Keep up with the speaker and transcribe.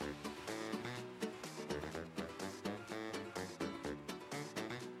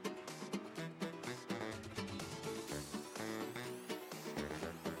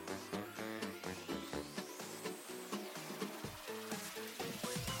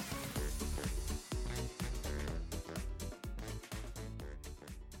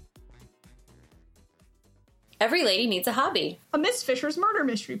Every lady needs a hobby. A Miss Fisher's Murder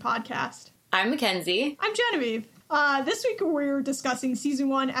Mystery podcast. I'm Mackenzie. I'm Genevieve. This week we're discussing Season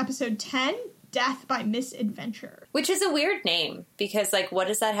 1, Episode 10, Death by Misadventure. Which is a weird name, because, like, what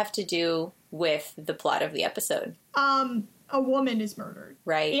does that have to do with the plot of the episode? A woman is murdered.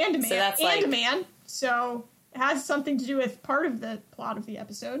 Right. And a man. So that's a man. So it has something to do with part of the plot of the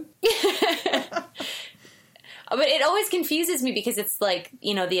episode. But it always confuses me because it's like,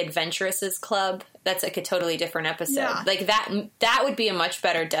 you know, the Adventuresses Club. That's like a totally different episode. Yeah. Like that would be a much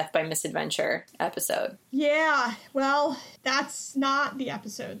better Death by Misadventure episode. Yeah, well, that's not the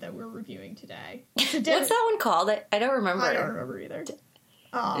episode that we're reviewing today. What's that one called? I don't remember. I don't remember either.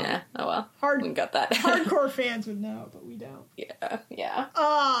 Yeah, oh well. We got that. Hardcore fans would know, but we don't. Yeah.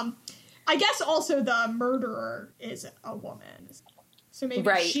 I guess also the murderer is a woman. So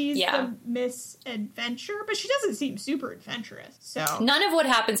maybe she's the misadventure, but she doesn't seem super adventurous. So none of what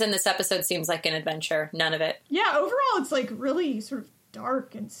happens in this episode seems like an adventure. None of it. Yeah, overall it's like really sort of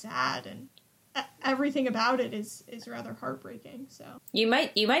dark and sad, and everything about it is rather heartbreaking. So you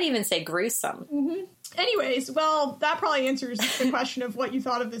might even say gruesome. Mm-hmm. Anyways, well, that probably answers the question of what you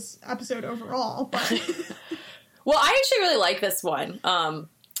thought of this episode overall. But well, I actually really like this one. I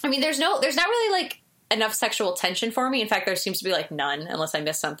mean, there's not really like enough sexual tension for me. In fact, there seems to be like none, unless I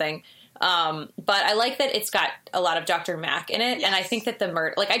missed something. But I like that it's got a lot of Dr. Mack in it, and I think that the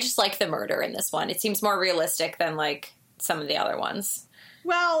murder, like, I just like the murder in this one. It seems more realistic than like some of the other ones.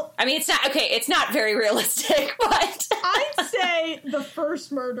 Well, I mean, it's not very realistic, but I'd say the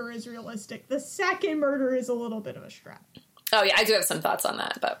first murder is realistic. The second murder is a little bit of a stretch. Oh, yeah, I do have some thoughts on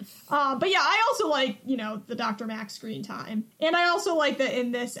that, but yeah, I also like, you know, the Dr. Mack screen time. And I also like that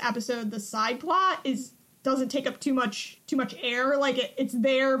in this episode, the side plot doesn't take up too much air. Like, it's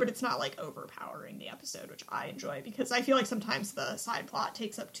there, but it's not, like, overpowering the episode, which I enjoy, because I feel like sometimes the side plot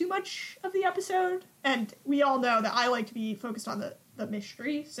takes up too much of the episode. And we all know that I like to be focused on the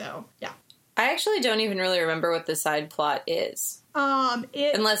mystery, so, yeah. I actually don't even really remember what the side plot is.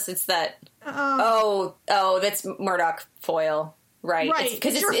 Unless it's that... that's Murdoch Foyle. Right.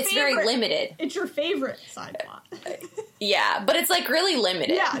 Because it's very limited. It's your favorite side plot. Yeah, but it's like really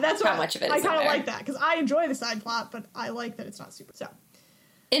limited. Yeah, that's how much of it is I kind of like that, because I enjoy the side plot, but I like that it's not super... So.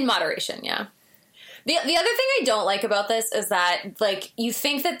 In moderation, yeah. The other thing I don't like about this is that, like, you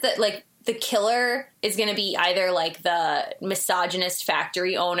think that the killer is going to be either, like, the misogynist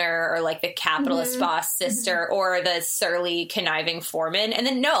factory owner or, like, the capitalist boss sister or the surly, conniving foreman. And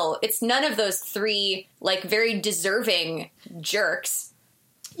then, no, it's none of those three, like, very deserving jerks.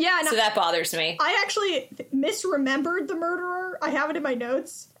 Yeah. So that bothers me. I actually misremembered the murderer. I have it in my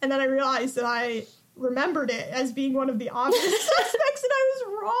notes. And then I realized that I remembered it as being one of the obvious suspects, and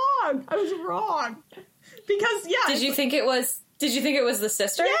I was wrong. Because, yeah. Did you think it was the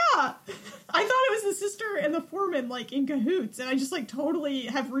sister? Yeah! I thought it was the sister and the foreman, like, in cahoots, and I just, like, totally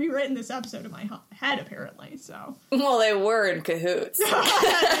have rewritten this episode in my head, apparently, so. Well, they were in cahoots. In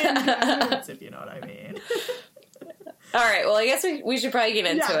cahoots, if you know what I mean. All right, well, I guess we should probably get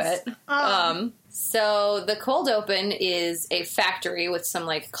into it. So the cold open is a factory with some,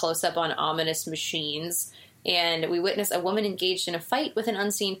 like, close-up on ominous machines. And we witness a woman engaged in a fight with an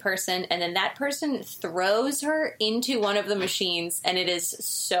unseen person, and then that person throws her into one of the machines, and it is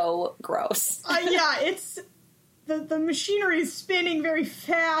so gross. Yeah, it's... The machinery is spinning very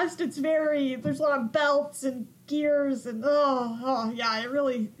fast. There's a lot of belts and gears, and yeah,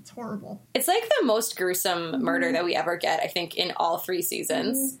 it's horrible. It's like the most gruesome murder that we ever get, I think, in all 3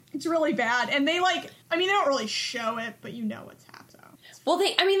 seasons. It's really bad. And they don't really show it, but you know what's happening. Well,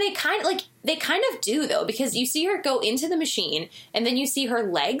 they kind of do, though, because you see her go into the machine, and then you see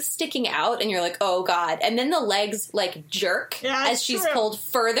her legs sticking out, and you're like, oh, God. And then the legs, like, jerk as she's pulled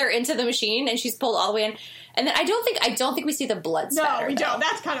further into the machine, and she's pulled all the way in. And then I don't think we see the blood spatter. No, we don't.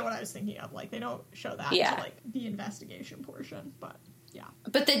 That's kind of what I was thinking of. Like, they don't show that until, like, the investigation portion, but, yeah.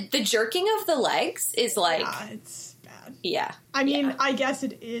 But the jerking of the legs is, like... Yeah, it's bad. Yeah. I mean, I guess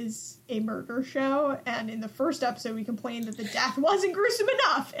it is a murder show, and in the first episode we complained that the death wasn't gruesome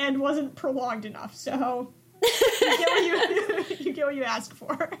enough and wasn't prolonged enough, so you get what you asked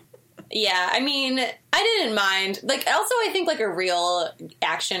for. Yeah, I mean, I didn't mind. Like, also, I think, like, a real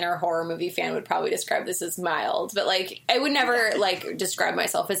action or horror movie fan would probably describe this as mild. But, like, I would never, like, describe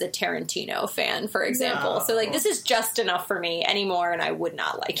myself as a Tarantino fan, for example. No. So, like, this is just enough for me anymore, and I would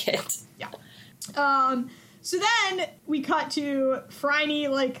not like it. Yeah. So then we cut to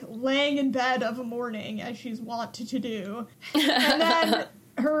Phryne, like, laying in bed of a morning, as she's wont to do. And then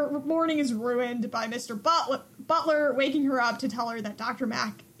her morning is ruined by Mr. Butler waking her up to tell her that Dr.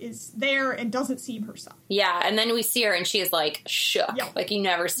 Mack is there and doesn't seem herself. Yeah, and then we see her and she is, like, shook. Yep. Like, you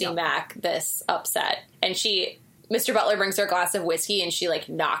never see Yep. Mac this upset. And Mr. Butler brings her a glass of whiskey and she, like,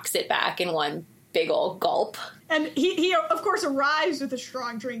 knocks it back in one big old gulp. And he of course, arrives with a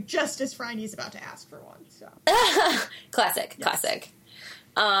strong drink just as Phryne is about to ask for one, so. Classic.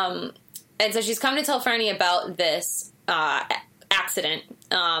 And so she's come to tell Phryne about this accident.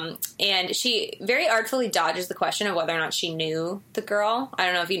 And she very artfully dodges the question of whether or not she knew the girl. I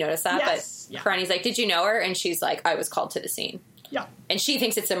don't know if you noticed that, Yes, but yeah. Phryne's like, did you know her? And she's like, I was called to the scene. Yeah. And she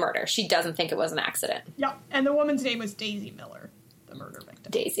thinks it's a murder. She doesn't think it was an accident. Yeah. And the woman's name was Daisy Miller, the murder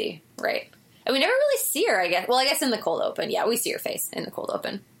victim. Daisy, right. And we never really see her, I guess. Well, I guess in the cold open. Yeah, we see her face in the cold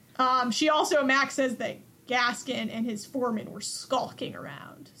open. She also, Max says that Gaskin and his foreman were skulking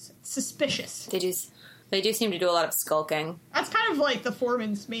around. Suspicious. They do seem to do a lot of skulking. That's kind of like the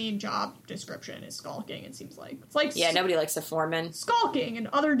foreman's main job description is skulking, it seems like. It's like Yeah, nobody likes a foreman. skulking and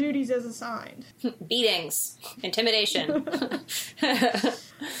other duties as assigned. Beatings. Intimidation.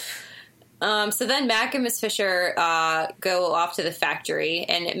 So then Mac and Miss Fisher go off to the factory,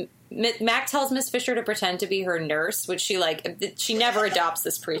 and Mac tells Miss Fisher to pretend to be her nurse, which she never adopts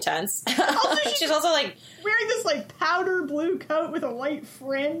this pretense. She's also like Wearing this, like, powder blue coat with a white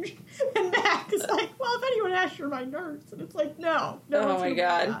fringe. And Mac is like, well, if anyone asks, you're my nurse. And it's like, no. Oh my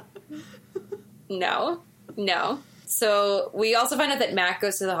God. No. So we also find out that Mac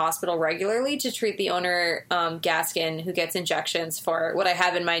goes to the hospital regularly to treat the owner, Gaskin, who gets injections for what I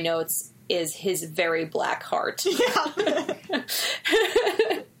have in my notes is his very black heart. Yeah.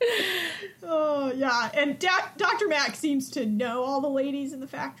 Oh, yeah. And Dr. Mac seems to know all the ladies in the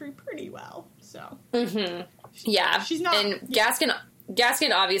factory pretty well, so. Mm-hmm. Yeah. She's not. And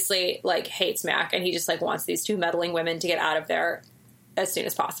Gaskin obviously, like, hates Mac, and he just, like, wants these two meddling women to get out of there as soon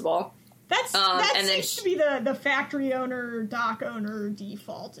as possible. That and seems to be the factory owner, dock owner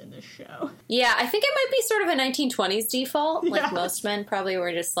default in this show. Yeah, I think it might be sort of a 1920s default. Yeah. Like, most men probably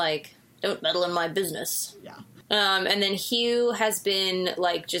were just like, don't meddle in my business. Yeah. And then Hugh has been,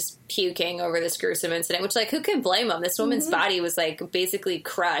 like, just puking over this gruesome incident, which, like, who can blame him? This woman's body was, like, basically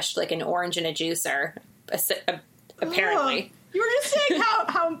crushed like an orange in a juicer, apparently. You were just saying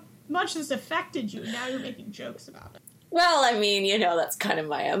how much this affected you, and now you're making jokes about it. Well, I mean, that's kind of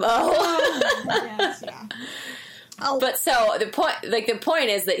my MO. Yes, yeah. But so the point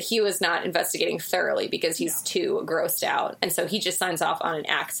is that Hugh is not investigating thoroughly because he's too grossed out, and so he just signs off on an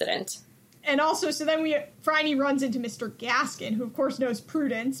accident. And also, so then Phryne runs into Mr. Gaskin, who of course knows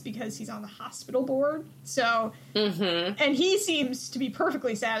Prudence because he's on the hospital board. So, and he seems to be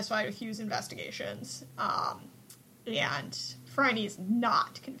perfectly satisfied with Hugh's investigations. And Phryne is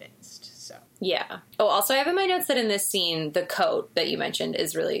not convinced. So yeah. Oh, also I have in my notes that in this scene, the coat that you mentioned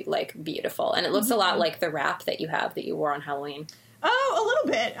is really, like, beautiful, and it looks a lot like the wrap that you wore on Halloween. Oh, a little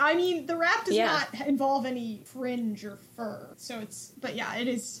bit. I mean, the wrap does not involve any fringe or fur. So but yeah, it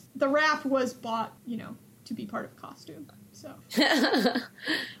is. The wrap was bought, to be part of a costume. So.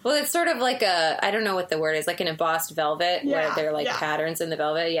 Well, it's sort of like I don't know what the word is, like an embossed velvet, where there are, like, patterns in the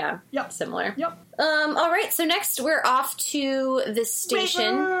velvet. Yeah. Yep. Similar. Yep. All right. So next we're off to the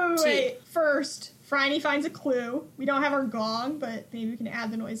station. Wait. First, Phryne finds a clue. We don't have our gong, but maybe we can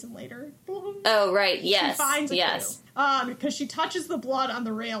add the noise in later. Oh, right. Yes. She finds a clue. Because she touches the blood on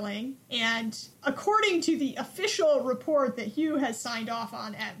the railing, and according to the official report that Hugh has signed off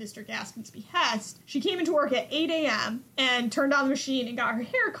on at Mr. Gaskin's behest, she came into work at 8 a.m. and turned on the machine and got her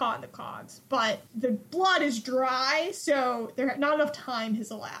hair caught in the cogs. But the blood is dry, so not enough time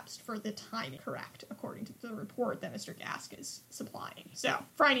has elapsed for the timing correct, according to the report that Mr. Gaskin is supplying. So,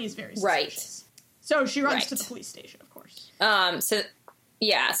 Phryne is very suspicious. Right. So she runs to the police station, of course.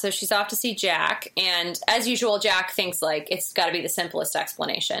 So she's off to see Jack, and as usual, Jack thinks, like, it's got to be the simplest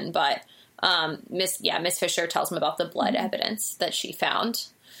explanation, but Miss Fisher tells him about the blood evidence that she found,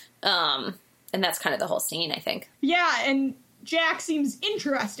 and that's kind of the whole scene, I think. Yeah, and Jack seems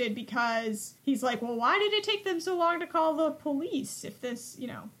interested because he's like, well, why did it take them so long to call the police if this,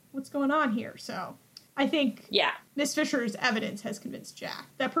 what's going on here? So I think Miss Fisher's evidence has convinced Jack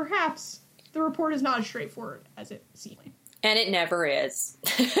that perhaps the report is not as straightforward as it seems. And it never is.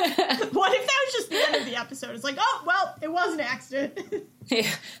 What if that was just the end of the episode? It's like, oh, well, it was an accident.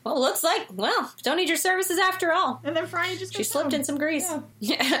 Yeah. Well, looks like, don't need your services after all. And then Phryne just She slipped in some grease.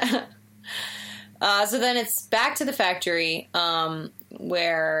 Yeah. So then it's back to the factory,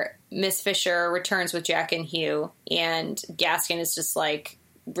 where Miss Fisher returns with Jack and Hugh, and Gaskin is just, like,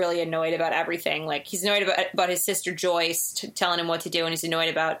 really annoyed about everything. Like, he's annoyed about his sister Joyce telling him what to do, and he's annoyed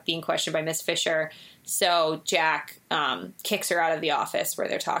about being questioned by Miss Fisher. So Jack kicks her out of the office where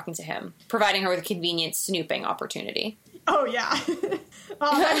they're talking to him, providing her with a convenient snooping opportunity. Oh, yeah.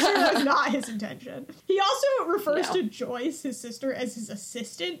 I'm sure that was not his intention. He also refers to Joyce, his sister, as his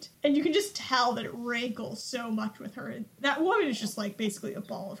assistant, and you can just tell that it rankles so much with her. That woman is just, like, basically a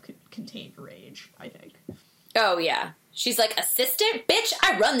ball of contained rage, I think. Oh, yeah. She's like, assistant? Bitch,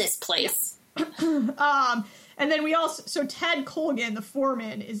 I run this place. And then so Ted Colgan, the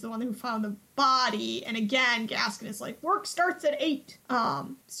foreman, is the one who found the body. And again, Gaskin is like, work starts at 8.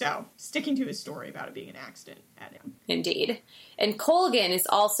 So sticking to his story about it being an accident at him. Indeed. And Colgan is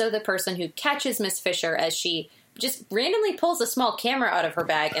also the person who catches Miss Fisher as she just randomly pulls a small camera out of her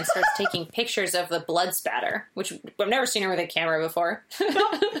bag and starts taking pictures of the blood spatter, which I've never seen her with a camera before.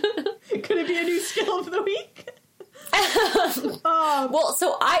 Could it be a new skill of the week? Well,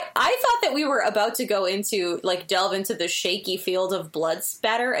 so I thought that we were about to go into, like, delve into the shaky field of blood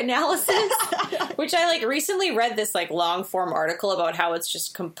spatter analysis, which I, like, recently read this, like, long form article about how it's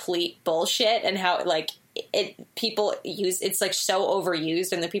just complete bullshit and how, like, it's like so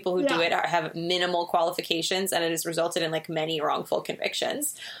overused, and the people who do it have minimal qualifications, and it has resulted in like many wrongful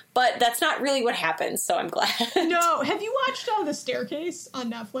convictions. But that's not really what happens, so I'm glad. No, have you watched The Staircase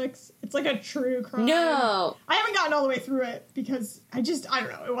on Netflix? It's like a true crime. No, I haven't gotten all the way through it because I don't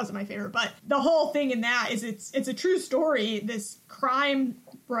know, it wasn't my favorite. But the whole thing in that is it's a true story. This crime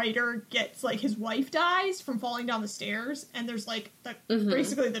writer gets, like, his wife dies from falling down the stairs, and there's like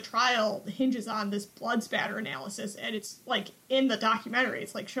basically the trial hinges on this blood spatter analysis, and it's like in the documentary,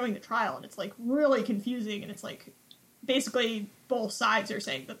 it's like showing the trial, and it's like really confusing, and it's like basically both sides are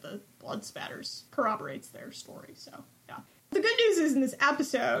saying that the blood spatters corroborates their story. So yeah, the good news is in this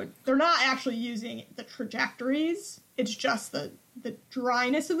episode they're not actually using the trajectories, it's just the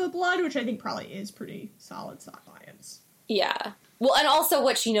dryness of the blood, which I think probably is pretty solid science. Yeah. Well, and also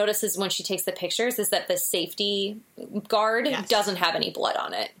what she notices when she takes the pictures is that the safety guard doesn't have any blood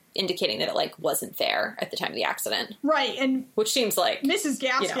on it, indicating that it, like, wasn't there at the time of the accident. Right, and which seems like, Mrs.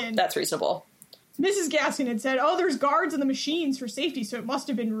 Gaskin, you know, that's reasonable. Mrs. Gaskin had said, oh, there's guards in the machines for safety, so it must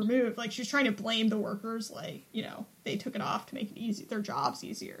have been removed. Like, she was trying to blame the workers, like, you know, they took it off to make it their jobs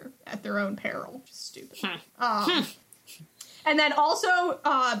easier at their own peril. Which is stupid. And then also,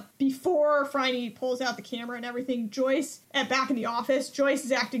 before Phryne pulls out the camera and everything, Joyce, back in the office, Joyce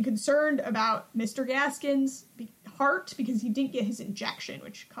is acting concerned about Mr. Gaskin's heart because he didn't get his injection,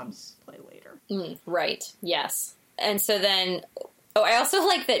 which comes to play later. Right, yes. And so then, I also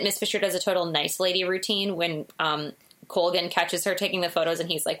like that Miss Fisher does a total nice lady routine when Colgan catches her taking the photos,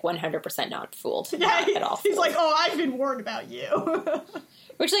 and he's like 100% not fooled. Yeah, not at all fooled. He's like, oh, I've been warned about you.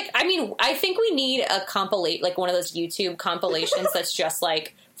 Which, like, I mean, I think we need a like one of those YouTube compilations that's just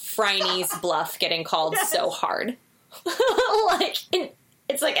like Phryne's bluff getting called so hard. Like,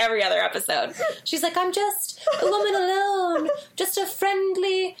 it's like every other episode. She's like, I'm just a woman alone, just a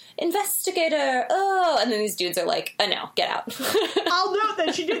friendly investigator. Oh, and then these dudes are like, oh no, get out. I'll note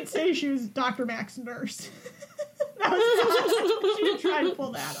that she didn't say she was Dr. Mac's nurse. She didn't try to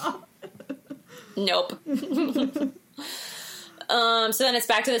pull that off. Nope. So then it's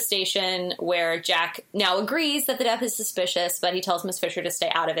back to the station where Jack now agrees that the death is suspicious, but he tells Miss Fisher to stay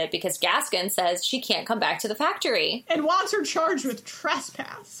out of it because Gaskin says she can't come back to the factory. And wants her charged with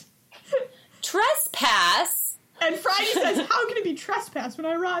trespass. Trespass? And Phryne says, how can it be trespass when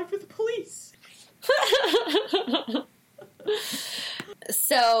I arrived with the police?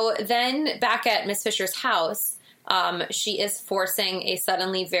 So then back at Miss Fisher's house, she is forcing a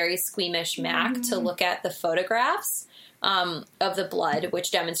suddenly very squeamish Mac to look at the photographs of the blood,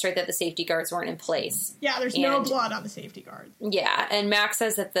 which demonstrate that the safety guards weren't in place. Yeah, there's no blood on the safety guard. Yeah, and Mac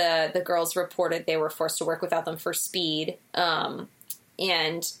says that the girls reported they were forced to work without them for speed.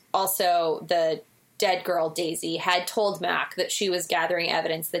 And also the dead girl, Daisy, had told Mac that she was gathering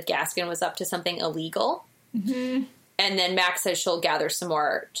evidence that Gaskin was up to something illegal. Mm-hmm. And then Mac says she'll gather some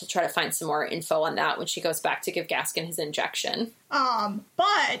more, she'll try to find some more info on that when she goes back to give Gaskin his injection.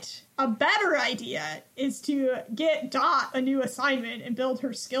 But a better idea is to get Dot a new assignment and build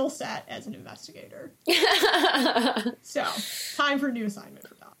her skill set as an investigator. So, time for a new assignment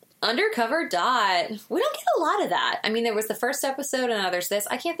for Dot. Undercover Dot. We don't get a lot of that. I mean, there was the first episode and now there's this.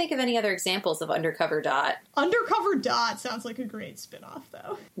 I can't think of any other examples of Undercover Dot. Undercover Dot sounds like a great spinoff,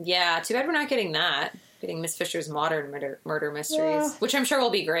 though. Yeah, too bad we're not getting that. Getting Miss Fisher's modern murder mysteries, which I'm sure will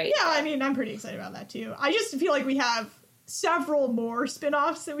be great. Yeah, I mean, I'm pretty excited about that, too. I just feel like we have several more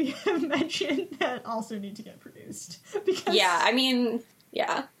spinoffs that we have mentioned that also need to get produced. Because yeah, I mean,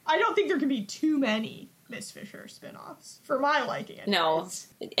 yeah. I don't think there can be too many Miss Fisher spinoffs for my liking. Anyways.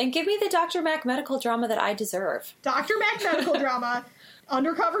 No. And give me the Dr. Mac medical drama that I deserve. Dr. Mac medical drama,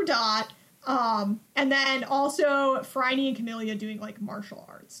 Undercover Dot, and then also Phryne and Camellia doing, like, martial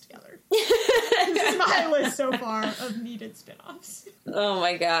arts together. This is my list so far of needed spinoffs. Oh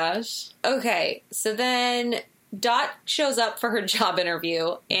my gosh. Okay, so then Dot shows up for her job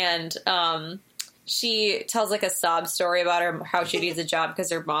interview, and she tells, like, a sob story about how she needs a job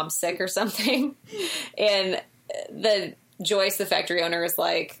because her mom's sick or something. And Joyce, the factory owner, is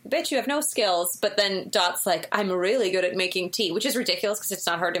like, bitch, you have no skills. But then Dot's like, I'm really good at making tea, which is ridiculous because it's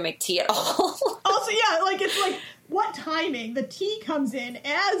not hard to make tea at all. Also, yeah, like, it's like, what timing? The tea comes in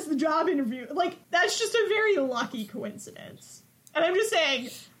as the job interview. Like, that's just a very lucky coincidence. And I'm just saying,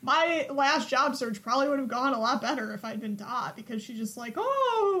 my last job search probably would have gone a lot better if I'd been Dot, because she's just like,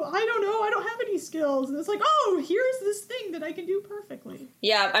 oh, I don't know, I don't have any skills. And it's like, oh, here's this thing that I can do perfectly.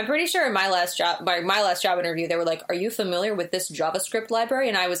 Yeah, I'm pretty sure in my last job interview, they were like, are you familiar with this JavaScript library?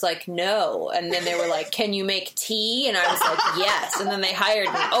 And I was like, no. And then they were like, can you make tea? And I was like, yes. And then they hired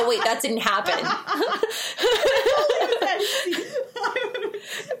me. Oh, wait, that didn't happen.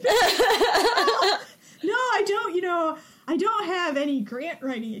 No, I don't, I don't have any grant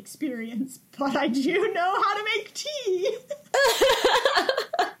writing experience, but I do know how to make tea.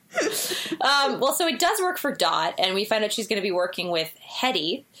 Well, so it does work for Dot, and we find out she's going to be working with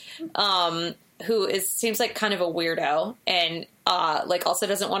Hetty, who seems like kind of a weirdo, and like also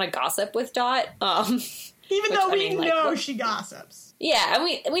doesn't want to gossip with Dot. Even though we know she gossips. Yeah, and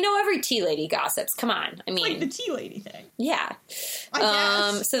we know every tea lady gossips. Come on, I mean, like the tea lady thing. Yeah. I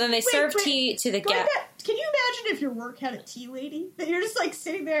guess. So then they serve tea to the guest. Can you imagine if your work had a tea lady? That you're just like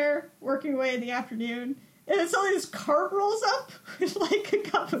sitting there working away in the afternoon, and then suddenly this cart rolls up with like a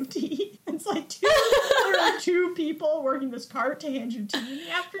cup of tea. It's like two people working this cart to hand you tea in the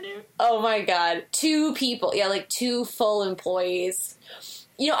afternoon. Oh my god, 2 people. Yeah, like 2 full employees.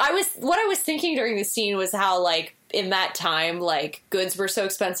 What I was thinking during the scene was how, like, in that time, like, goods were so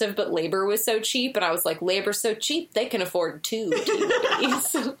expensive, but labor was so cheap, and I was like, labor's so cheap, they can afford 2 tea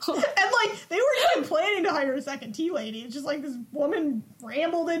ladies. And, like, they weren't even planning to hire a second tea lady. It's just like this woman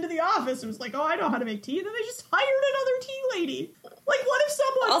rambled into the office and was like, oh, I know how to make tea, and then they just hired another tea lady. Like, what if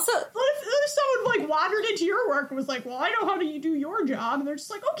someone, like, wandered into your work and was like, well, I know how to do your job, and they're just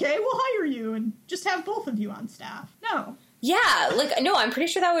like, okay, we'll hire you, and just have both of you on staff. No. Yeah, like, no, I'm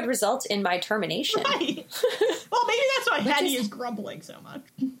pretty sure that would result in my termination. Right. Well, maybe that's why Hetty is grumbling so much.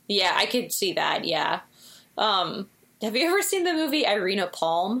 Yeah, I could see that, yeah. Have you ever seen the movie Irina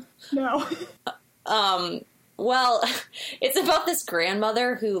Palm? No. Well, it's about this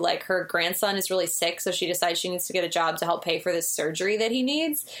grandmother who, like, her grandson is really sick, so she decides she needs to get a job to help pay for this surgery that he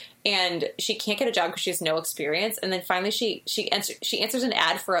needs, and she can't get a job because she has no experience, and then finally she answers an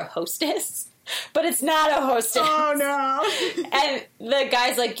ad for a hostess. But it's not a hostess. Oh, no. And the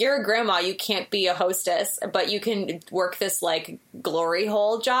guy's like, you're a grandma, you can't be a hostess, but you can work this, like, glory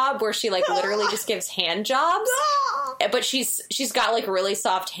hole job where she, like, literally just gives hand jobs. But she's got, like, really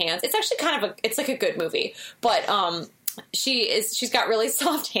soft hands. It's actually kind of it's like a good movie. But she's got really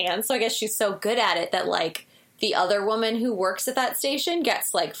soft hands, so I guess she's so good at it that, like, the other woman who works at that station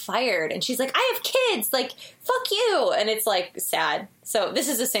gets, like, fired. And she's like, I have kids. Like, fuck you. And it's, like, sad. So this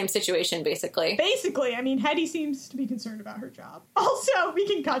is the same situation, basically. Basically. I mean, Hetty seems to be concerned about her job. Also, we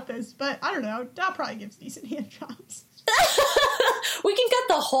can cut this, but I don't know. Dot probably gives decent hand jobs. We can cut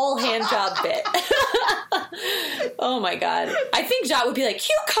the whole hand job bit. Oh, my God. I think Dot would be like,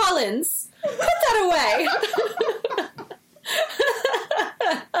 Hugh Collins, put that away.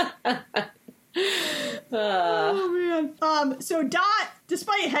 Oh, man. So Dot,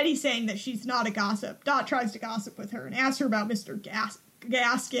 despite Hetty saying that she's not a gossip, Dot tries to gossip with her and asks her about Mr.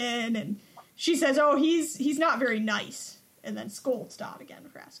 Gaskin, and she says, oh, he's not very nice, and then scolds Dot again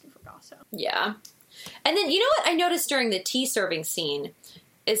for asking for gossip. Yeah. And then, you know what I noticed during the tea serving scene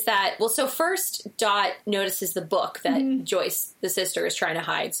is that, well, so first Dot notices the book that Joyce, the sister, is trying to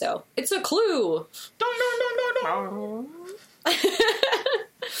hide, so it's a clue.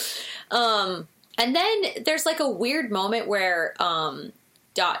 No. And then there's, like, a weird moment where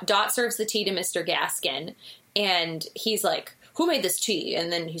Dot serves the tea to Mr. Gaskin, and he's like, who made this tea?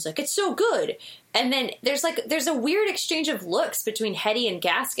 And then he's like, it's so good. And then there's a weird exchange of looks between Hetty and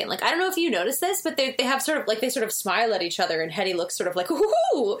Gaskin. Like, I don't know if you noticed this, but they have sort of, like, they sort of smile at each other, and Hetty looks sort of like,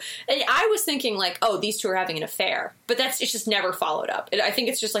 ooh. And I was thinking, like, oh, these two are having an affair. But it's just never followed up. I think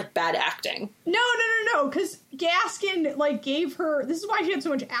it's just, like, bad acting. No, because Gaskin, like, gave her, this is why she had so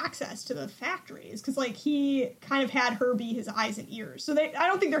much access to the factories, because, like, he kind of had her be his eyes and ears. So I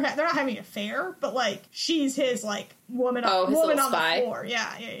don't think they're not having an affair, but, like, she's his, like, woman on the floor.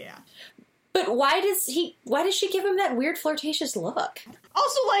 Yeah. But why does she give him that weird flirtatious look?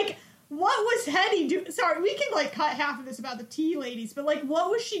 Also, like, what was Hetty doing? Sorry, we can, like, cut half of this about the tea ladies, but, like, what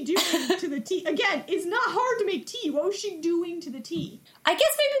was she doing to the tea? Again, it's not hard to make tea. What was she doing to the tea? I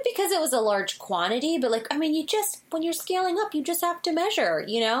guess maybe because it was a large quantity, but, like, I mean, when you're scaling up, you just have to measure,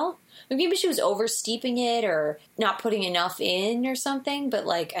 you know? Maybe she was over-steeping it or not putting enough in or something, but,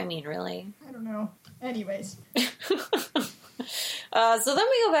 like, I mean, really? I don't know. Anyways. So then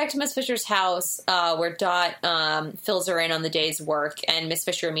we go back to Miss Fisher's house, where Dot fills her in on the day's work, and Miss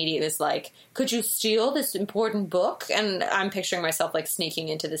Fisher immediately is like, could you steal this important book? And I'm picturing myself, like, sneaking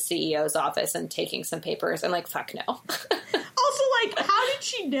into the CEO's office and taking some papers, and, like, fuck no. Also, like, how did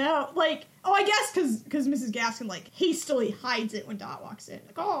she know? Like, oh, I guess because Mrs. Gaskin, like, hastily hides it when Dot walks in.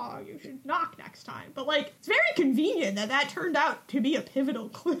 Like, oh, you should knock next time. But, like, it's very convenient that turned out to be a pivotal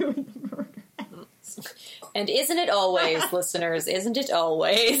clue in the murder. And isn't it always, listeners? Isn't it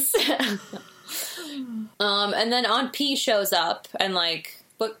always? And then Aunt P shows up and, like,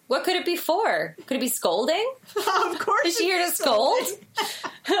 what could it be for? Could it be scolding? Of course. Is she here to scold?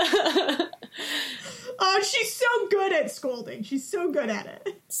 Oh, she's so good at scolding. She's so good at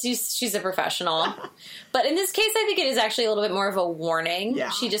it. She's a professional. But in this case, I think it is actually a little bit more of a warning. Yeah.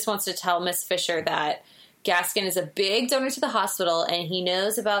 She just wants to tell Miss Fisher that Gaskin is a big donor to the hospital, and he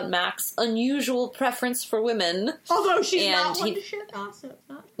knows about Mac's unusual preference for women. Although she's not one to share gossip.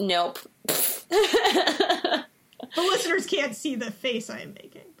 Huh? Nope. The listeners can't see the face I am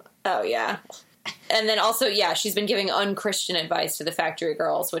making. But. Oh, yeah. And then also, yeah, she's been giving unchristian advice to the factory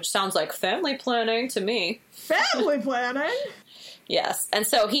girls, which sounds like family planning to me. Family planning? Yes. And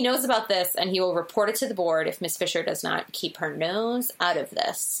so he knows about this, and he will report it to the board if Miss Fisher does not keep her nose out of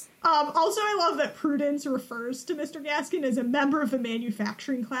this. Also, I love that Prudence refers to Mr. Gaskin as a member of the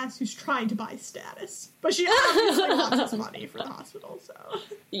manufacturing class who's trying to buy status. But she obviously wants his money for the hospital, so...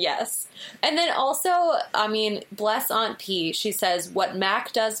 Yes. And then also, I mean, bless Aunt P, she says what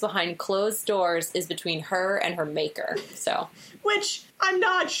Mac does behind closed doors is between her and her maker, so... Which I'm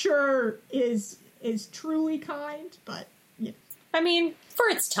not sure is truly kind, but, you know. I mean, for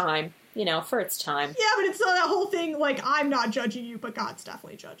its time. You know, for its time. Yeah, but it's not that whole thing, like, I'm not judging you, but God's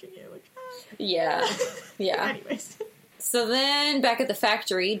definitely judging you. Which, Yeah. Yeah. Anyways. So then, back at the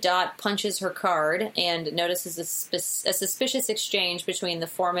factory, Dot punches her card and notices a suspicious exchange between the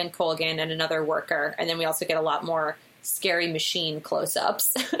foreman, Colgan, and another worker. And then we also get a lot more scary machine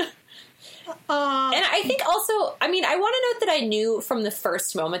close-ups. And I think also, I mean, I want to note that I knew from the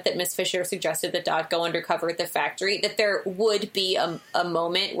first moment that Miss Fisher suggested that Dot go undercover at the factory that there would be a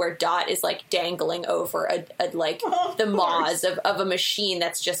moment where Dot is, like, dangling over the maws of a machine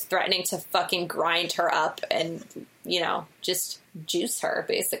that's just threatening to fucking grind her up and, you know, just juice her,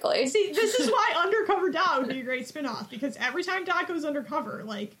 basically. See, this is why Undercover Dot would be a great spinoff, because every time Dot goes undercover,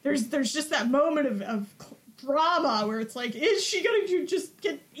 like, there's just that moment of drama where it's like, is she going to just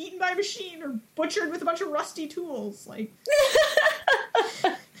get eaten by a machine or butchered with a bunch of rusty tools? Like,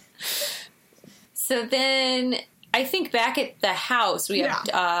 so then I think back at the house we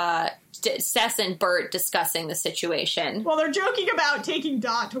have Sess and Bert discussing the situation. Well, they're joking about taking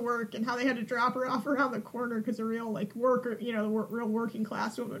Dot to work and how they had to drop her off around the corner because a real, like, worker, you know, real working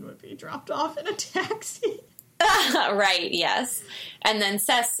class woman would be dropped off in a taxi. Right, yes. And then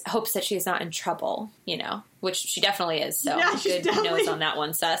Sess hopes that she's not in trouble, you know, which she definitely is, so yeah, she's good nose on that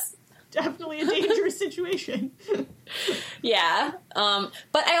one, Sess. Definitely a dangerous situation. Yeah.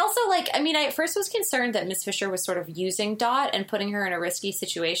 But I also, like, I mean, I at first was concerned that Miss Fisher was sort of using Dot and putting her in a risky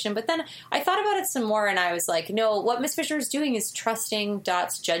situation, but then I thought about it some more and I was like, no, what Miss Fisher is doing is trusting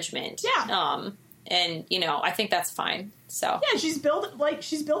Dot's judgment. Yeah. And, you know, I think that's fine. So yeah, she's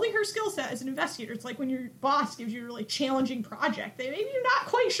building her skill set as an investigator. It's like when your boss gives you a really challenging project that maybe you're not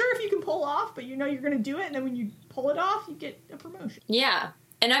quite sure if you can pull off, but you know you're going to do it, and then when you pull it off, you get a promotion. Yeah,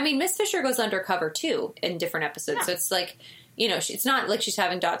 and I mean, Miss Fisher goes undercover too in different episodes, so it's like, you know, it's not like she's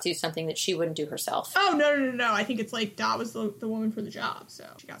having Dot do something that she wouldn't do herself. Oh no! I think it's like Dot was the woman for the job, so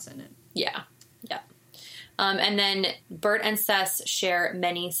she got sent in. Yeah. And then Bert and Sess share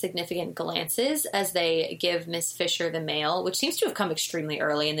many significant glances as they give Miss Fisher the mail, which seems to have come extremely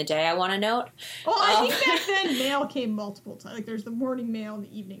early in the day, I want to note. Well, I think back then mail came multiple times. Like, there's the morning mail and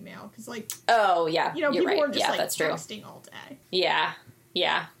the evening mail. Because, like... Oh, yeah. You know, people were just, like, that's texting all day. Yeah.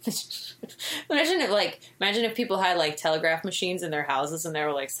 Imagine if people had, like, telegraph machines in their houses and they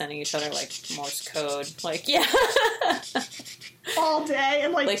were, like, sending each other, like, Morse code. Like, yeah. All day,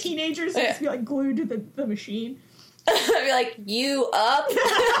 and like teenagers would just be like glued to the machine. I'd be like, you up?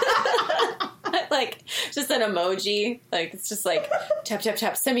 Like, just an emoji. Like, it's just like, tap, tap,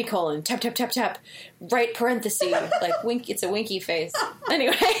 tap, semicolon, tap, tap, tap, tap, right parenthesis. Like, wink, it's a winky face.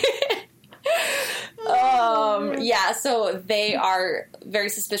 Anyway. Yeah, so they are very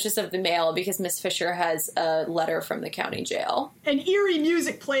suspicious of the mail because Miss Fisher has a letter from the county jail. And eerie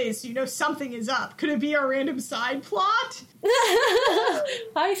music plays, so you know something is up. Could it be a random side plot?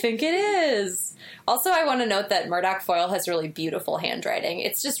 I think it is. Also, I want to note that Murdoch Foyle has really beautiful handwriting.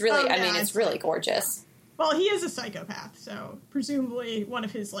 It's just really, it's really gorgeous. Well, he is a psychopath, so presumably one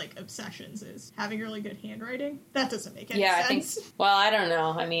of his, like, obsessions is having really good handwriting. That doesn't make any sense. I don't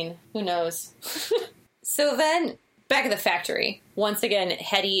know. I mean, who knows? So then, back at the factory, once again,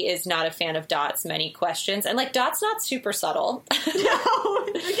 Hetty is not a fan of Dot's many questions, and, like, Dot's not super subtle. No,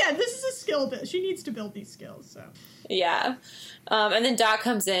 again, this is a skill bit. She needs to build these skills, so. Yeah. And then Dot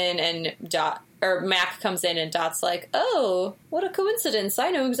comes in, and Mac comes in, and Dot's like, oh, what a coincidence. I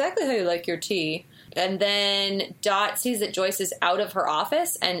know exactly how you like your tea. And then Dot sees that Joyce is out of her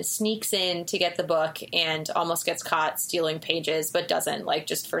office and sneaks in to get the book and almost gets caught stealing pages, but doesn't, like,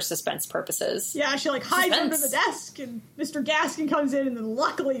 just for suspense purposes. Yeah, she, like, hides under the desk, and Mr. Gaskin comes in and then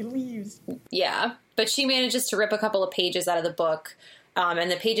luckily leaves. Yeah, but she manages to rip a couple of pages out of the book, and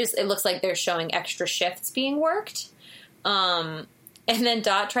the pages, it looks like they're showing extra shifts being worked. And then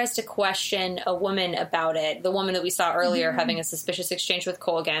Dot tries to question a woman about it, the woman that we saw earlier having a suspicious exchange with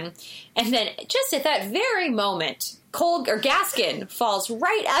Colgan. And then just at that very moment, Gaskin falls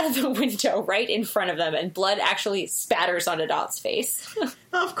right out of the window right in front of them, and blood actually spatters onto Dot's face.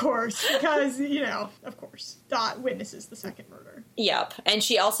 Of course, because, of course, Dot witnesses the second murder. Yep. And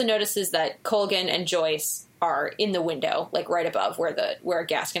she also notices that Colgan and Joyce are in the window, like right above where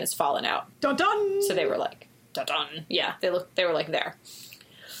Gaskin has fallen out. Dun dun! So they were like, dun-dun. Yeah, they were like there.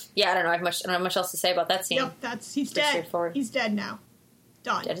 Yeah, I don't have much else to say about that scene. Yep, he's dead. Straightforward. He's dead now.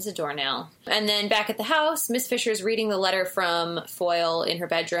 Done. Dead as a doornail. And then back at the house, Miss Fisher's reading the letter from Foyle in her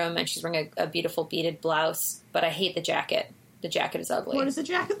bedroom, and she's wearing a beautiful beaded blouse. But I hate the jacket. The jacket is ugly. What is the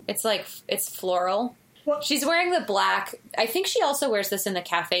jacket? It's floral. What? She's wearing the black. I think she also wears this in the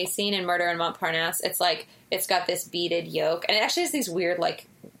cafe scene in Murder in Montparnasse. It's got this beaded yoke, and it actually has these weird, like,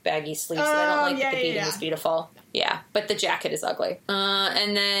 baggy sleeves that I don't like, but the beading is beautiful. Yeah, but the jacket is ugly.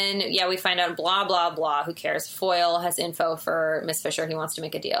 And then, we find out blah, blah, blah. Who cares? Foyle has info for Miss Fisher. He wants to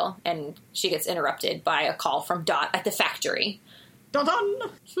make a deal. And she gets interrupted by a call from Dot at the factory. Dun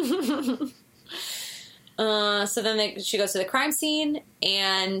dun! So then she goes to the crime scene,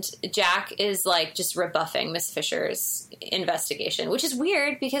 and Jack is, like, just rebuffing Miss Fisher's investigation, which is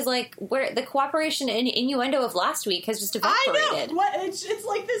weird because, like, where the cooperation and innuendo of last week has just evaporated. I know! It's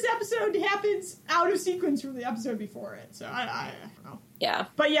like this episode happens out of sequence from the episode before it, so I don't know. Yeah.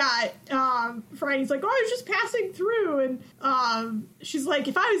 But Franny's like, I was just passing through, and she's like,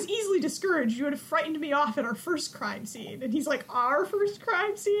 if I was easily discouraged, you would have frightened me off at our first crime scene. And he's like, our first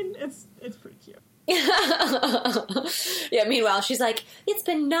crime scene? It's pretty cute. Yeah, meanwhile, she's like, it's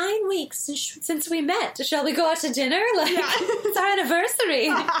been 9 weeks since we met. Shall we go out to dinner? Like, it's our anniversary.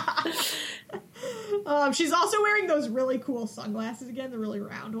 She's also wearing those really cool sunglasses again, the really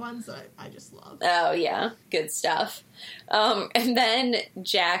round ones that I just love. Oh, yeah. Good stuff. And then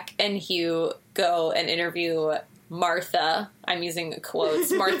Jack and Hugh go and interview Martha, I'm using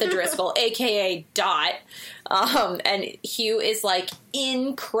quotes, Martha Driscoll, a.k.a. Dot, and Hugh is, like,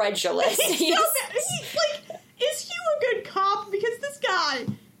 incredulous. Is Hugh a good cop? Because this guy,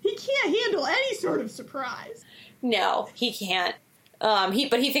 he can't handle any sort of surprise. No, he can't. But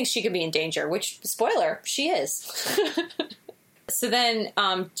he thinks she could be in danger, which, spoiler, she is. So then,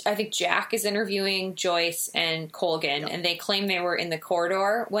 I think Jack is interviewing Joyce and Colgan, and they claim they were in the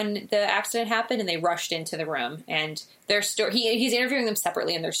corridor when the accident happened, and they rushed into the room. And their he's interviewing them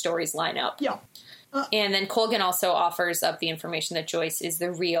separately, and their stories line up. Yeah. And then Colgan also offers up the information that Joyce is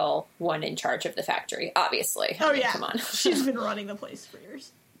the real one in charge of the factory, obviously. Come on. She's been running the place for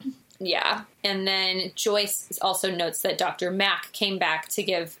years. Yeah. And then Joyce also notes that Dr. Mack came back to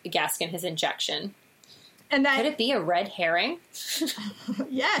give Gaskin his injection. And could it be a red herring?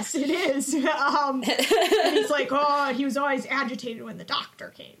 Yes, it is. And he's like, he was always agitated when the doctor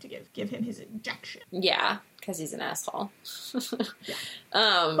came to give him his injection. Yeah, because he's an asshole. Yeah.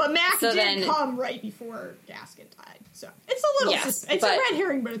 But Mac did come right before Gaskin died. So it's a little it's a red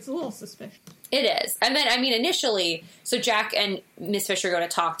herring, but it's a little suspicious. It is. And then, initially, so Jack and Miss Fisher go to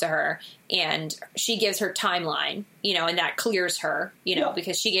talk to her, and she gives her timeline, and that clears her,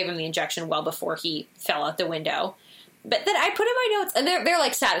 because she gave him the injection well before he fell out the window. But then I put in my notes, and they're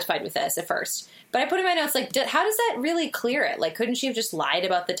like, satisfied with this at first. But I put in my notes, like, how does that really clear it? Like, couldn't she have just lied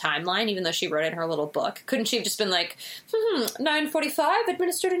about the timeline, even though she wrote it in her little book? Couldn't she have just been like, 9:45,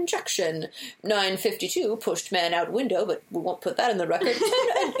 administered injection. 9:52, pushed man out window, but we won't put that in the record.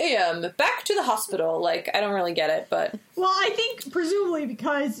 10 a.m., back to the hospital. Like, I don't really get it, but... Well, I think presumably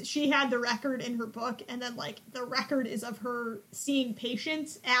because she had the record in her book, and then, like, the record is of her seeing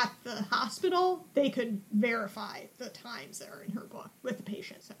patients at the hospital, they could verify the times that are in her book with the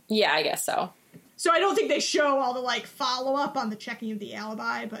patients. So. Yeah, I guess so. So I don't think they show all the, like, follow-up on the checking of the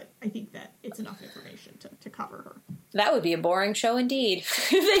alibi, but I think that it's enough information to cover her. That would be a boring show indeed,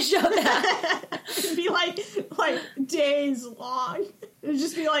 if they showed that. It'd be, like days long. It'd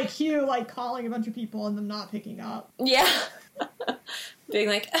just be, like, Hugh, like, calling a bunch of people and them not picking up. Yeah. Being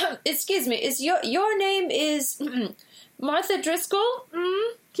like, excuse me, is your name is Martha Driscoll?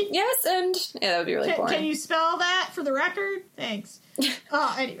 Yes, and... Yeah, that would be really boring. Can you spell that for the record? Thanks.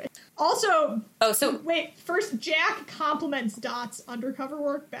 Anyway. Also, wait, first Jack compliments Dot's undercover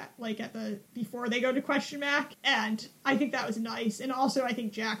work before they go to Question Mac, and I think that was nice. And also I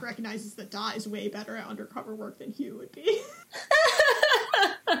think Jack recognizes that Dot is way better at undercover work than Hugh would be.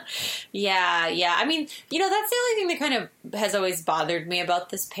 Yeah. I mean, that's the only thing that kind of has always bothered me about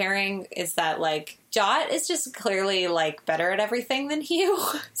this pairing is that, like, Dot is just clearly, like, better at everything than Hugh.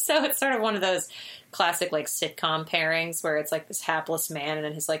 So it's sort of one of those classic, like, sitcom pairings where it's, like, this hapless man and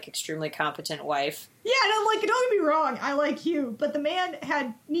then his, like, extremely competent wife. Yeah, and I'm like, don't get me wrong, I like Hugh, but the man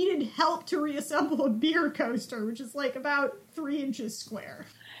needed help to reassemble a beer coaster, which is, like, about 3 inches square.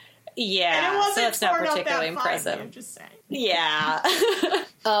 Yeah, so that's not particularly impressive. I'm just saying. Yeah.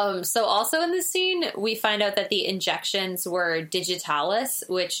 So also in this scene, we find out that the injections were digitalis,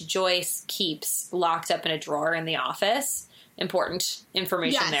 which Joyce keeps locked up in a drawer in the office. Important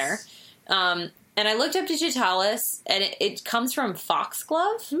information there. And I looked up digitalis, and it comes from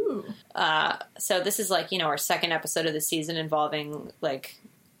foxglove. Ooh. So this is, like, our second episode of the season involving, like,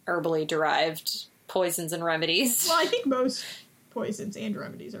 herbally derived poisons and remedies. Well, I think most poisons and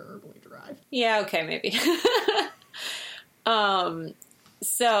remedies are herbally derived. Yeah, okay, maybe.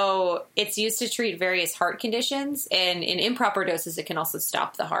 So it's used to treat various heart conditions, and in improper doses, it can also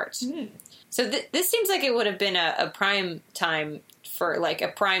stop the heart. So this seems like it would have been a prime time for, like, a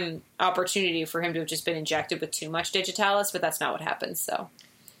prime opportunity for him to have just been injected with too much digitalis, but that's not what happens, so.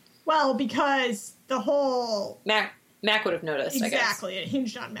 Well, because the whole... Mac would have noticed, exactly, I guess. Exactly. It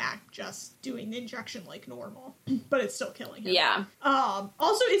hinged on Mac just doing the injection like normal, but it's still killing him. Yeah.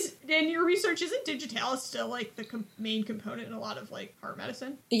 Also, in your research, isn't digitalis still, like, the main component in a lot of, like, heart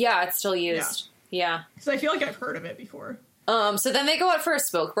medicine? Yeah, it's still used. Yeah. Because I feel like I've heard of it before. So then they go out for a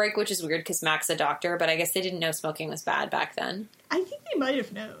smoke break, which is weird because Mac's a doctor, but I guess they didn't know smoking was bad back then. I think they might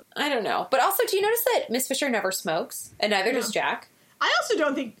have known. I don't know. But also, do you notice that Miss Fisher never smokes? And neither does Jack? I also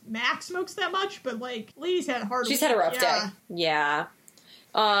don't think Mac smokes that much, but, like, Lee's had She's had a rough day. Yeah.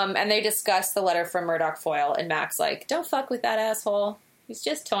 And they discuss the letter from Murdoch Foyle, and Mac's like, don't fuck with that asshole. He's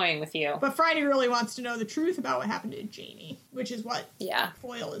just toying with you. But Friday really wants to know the truth about what happened to Janie, which is what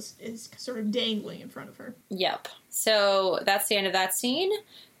Foyle is sort of dangling in front of her. Yep. So that's the end of that scene.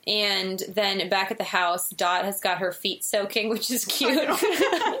 And then back at the house, Dot has got her feet soaking, which is cute.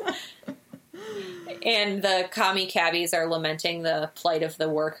 And the commie cabbies are lamenting the plight of the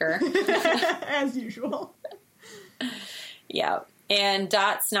worker. As usual. Yeah. And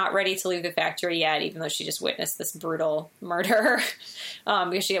Dot's not ready to leave the factory yet, even though she just witnessed this brutal murder,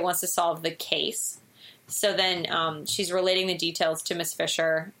 because she wants to solve the case. So then she's relating the details to Miss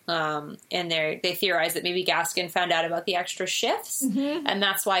Fisher, and they theorize that maybe Gaskin found out about the extra shifts, and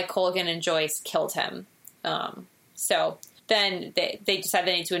that's why Colgan and Joyce killed him. So then they decide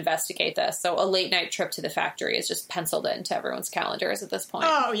they need to investigate this. So a late-night trip to the factory is just penciled into everyone's calendars at this point.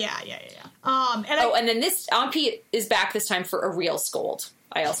 Oh, yeah. And then this, Aunt Pete is back this time for a real scold.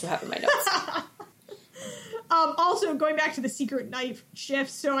 I also have in my notes. Also, going back to the secret night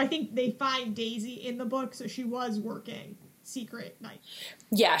shifts, so I think they find Daisy in the book, so she was working secret night.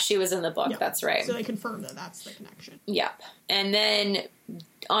 Yeah, she was in the book, that's right. So they confirm that that's the connection. Yep. And then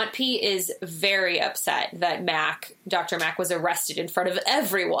Aunt Pete is very upset that Dr. Mac was arrested in front of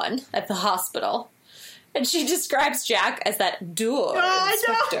everyone at the hospital. And she describes Jack as that dour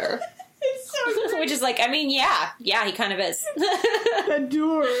inspector. It's so great. Which is like, I mean, yeah, he kind of is. That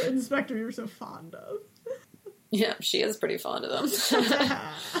dour inspector you're so fond of. Yeah, she is pretty fond of them.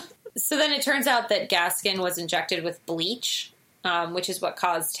 So then it turns out that Gaskin was injected with bleach, which is what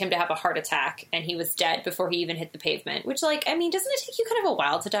caused him to have a heart attack, and he was dead before he even hit the pavement. Which, like, I mean, doesn't it take you kind of a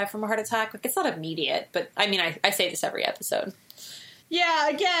while to die from a heart attack? Like, it's not immediate, but, I mean, I say this every episode. Yeah,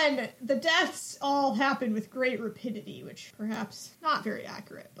 again, the deaths all happen with great rapidity, which perhaps not very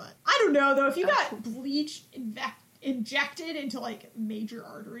accurate, but I don't know, though. If you got bleach injected into, like, major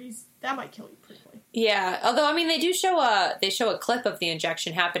arteries, that might kill you pretty quickly. Yeah, although, I mean, they show a clip of the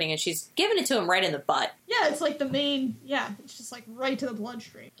injection happening, and she's giving it to him right in the butt. Yeah, it's like the main, it's just, like, right to the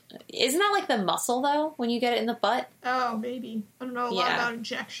bloodstream. Isn't that, like, the muscle, though, when you get it in the butt? Oh, maybe. I don't know a lot about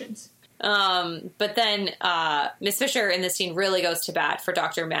injections. But then Miss Fisher in this scene really goes to bat for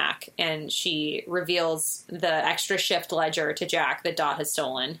Dr. Mack, and she reveals the extra shift ledger to Jack that Dot has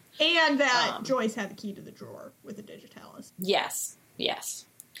stolen. And that Joyce had the key to the drawer with the digitalis. Yes.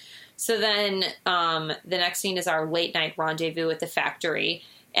 So then the next scene is our late night rendezvous at the factory.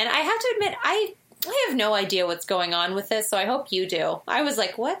 And I have to admit, I have no idea what's going on with this, so I hope you do. I was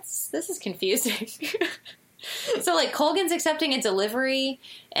like, this is confusing. So, like, Colgan's accepting a delivery,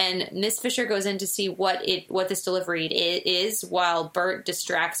 and Miss Fisher goes in to see what this delivery is, while Bert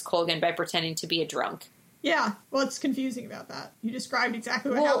distracts Colgan by pretending to be a drunk. Yeah, well, it's confusing about that. You described exactly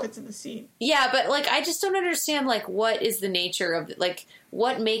what happens in the scene. Yeah, but, like, I just don't understand, like, what is the nature of, like,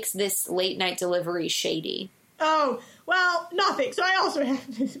 what makes this late-night delivery shady? Oh, well, nothing. So I also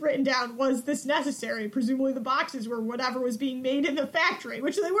have this written down, was this necessary? Presumably the boxes were whatever was being made in the factory,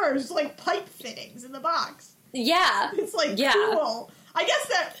 which they were. It was just, like, pipe fittings in the box. Yeah. It's, like, cool. I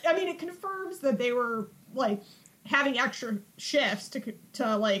guess it confirms that they were, like, having extra shifts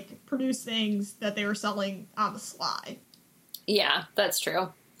to like, produce things that they were selling on the sly. Yeah, that's true.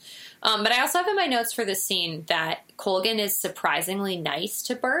 But I also have in my notes for this scene that Colgan is surprisingly nice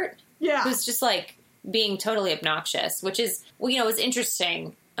to Bert. Yeah. Who's just, like, being totally obnoxious, which is, is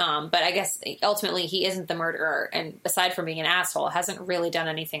interesting. But I guess ultimately he isn't the murderer, and aside from being an asshole, hasn't really done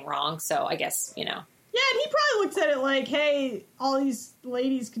anything wrong, so I guess, Yeah, and he probably looks at it like, hey, all these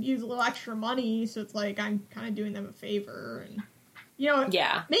ladies could use a little extra money, so it's like, I'm kind of doing them a favor, and,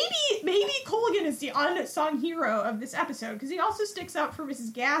 Yeah. Maybe Colgan is the unsung hero of this episode, because he also sticks up for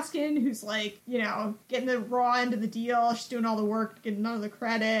Mrs. Gaskin, who's, like, getting the raw end of the deal, she's doing all the work, getting none of the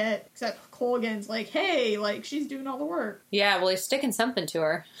credit, except Colgan's like, hey, like, she's doing all the work. Yeah, well, he's sticking something to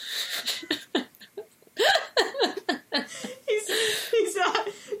her.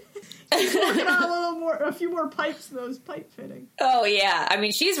 He's working on a few more pipes in those pipe fitting. Oh, yeah. I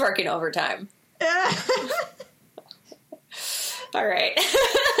mean, she's working overtime. All right.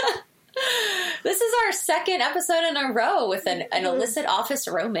 This is our second episode in a row with an illicit office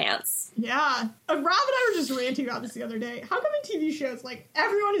romance. Yeah. Rob and I were just ranting about this the other day. How come in TV shows, like,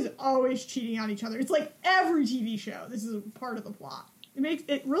 everyone is always cheating on each other? It's like every TV show, this is a part of the plot.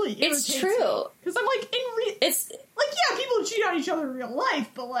 It really irritates me. It's true. Because I'm like, it's like, yeah, people cheat on each other in real life,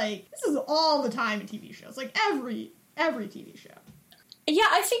 but, like, this is all the time in TV shows. Like, every TV show. Yeah,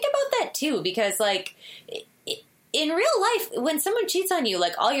 I think about that, too, because, like, in real life, when someone cheats on you,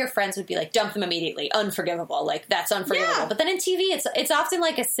 like, all your friends would be like, dump them immediately, unforgivable, like, that's unforgivable. Yeah. But then in TV, it's often,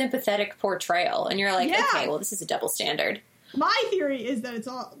 like, a sympathetic portrayal, and you're like, okay, well, this is a double standard. My theory is that it's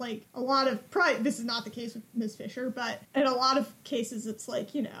all, like, a lot of, probably, this is not the case with Ms. Fisher, but in a lot of cases it's,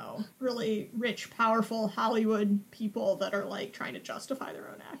 like, really rich, powerful Hollywood people that are, like, trying to justify their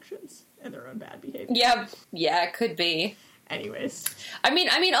own actions and their own bad behavior. Yeah, it could be. Anyways. I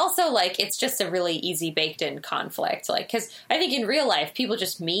mean, also, like, it's just a really easy baked-in conflict, like, because I think in real life, people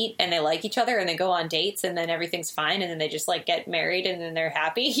just meet, and they like each other, and they go on dates, and then everything's fine, and then they just, like, get married, and then they're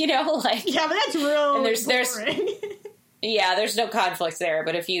happy, like... Yeah, but that's real and there's Yeah, there's no conflict there,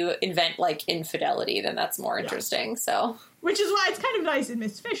 but if you invent, like, infidelity, then that's more interesting, so... Which is why it's kind of nice in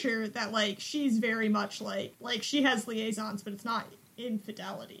Miss Fisher that, like, she's very much, like, she has liaisons, but it's not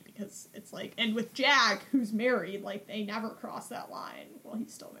infidelity, because it's, like... And with Jack, who's married, like, they never cross that line while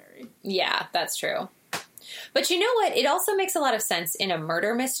he's still married. Yeah, that's true. But you know what? It also makes a lot of sense in a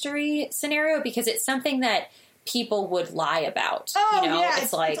murder mystery scenario, because it's something that people would lie about. Oh, yeah.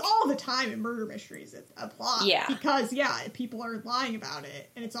 It's like... It's all the time in murder mysteries, it's a plot. Yeah. Because, people are lying about it,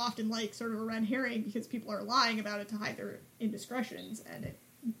 and it's often, like, sort of a red herring, because people are lying about it to hide their indiscretions, and it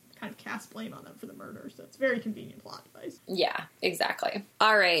kind of casts blame on them for the murder, so it's a very convenient plot device. Yeah, exactly.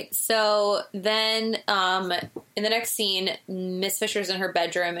 All right, so then in the next scene, Miss Fisher's in her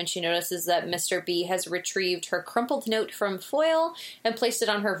bedroom, and she notices that Mr. B has retrieved her crumpled note from foil and placed it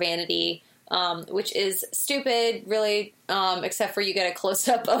on her vanity, which is stupid, really, except for you get a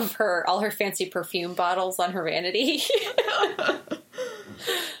close-up of all her fancy perfume bottles on her vanity.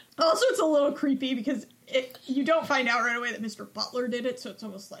 Also, it's a little creepy because you don't find out right away that Mr. Butler did it, so it's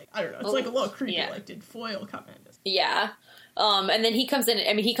almost like, I don't know, it's like a little creepy, like, did foil come in? Yeah. And then he comes in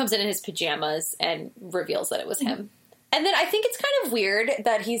in his pajamas and reveals that it was him. And then I think it's kind of weird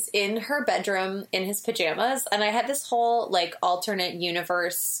that he's in her bedroom in his pajamas, and I had this whole, like, alternate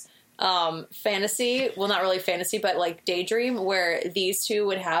universe fantasy, well, not really fantasy, but like daydream, where these two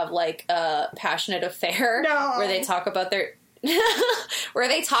would have like a passionate affair where they talk about their where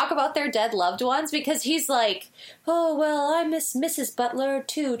they talk about their dead loved ones, because he's like, oh, well, I miss Mrs. Butler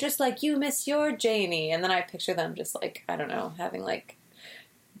too, just like you miss your Janie. And then I picture them just like, I don't know, having like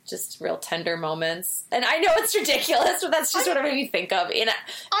just real tender moments. And I know it's ridiculous, but that's just what it made me think of. And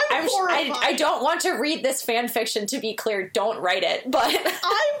I don't want to read this fan fiction, to be clear. Don't write it, but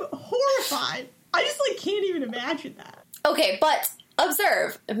I'm horrified. I just like can't even imagine that. Okay, but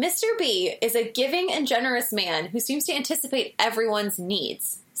observe, Mr. B is a giving and generous man who seems to anticipate everyone's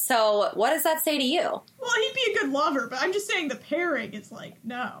needs. So what does that say to you? Well, he'd be a good lover, but I'm just saying the pairing is like,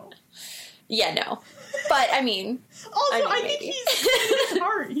 no. Yeah, no. But, I mean... Also, I think he's in his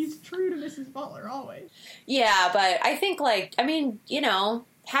heart. He's true to Mrs. Butler, always. Yeah, but I think, like, I mean, you know,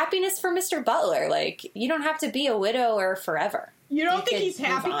 happiness for Mr. Butler. Like, you don't have to be a widower forever. You don't think he's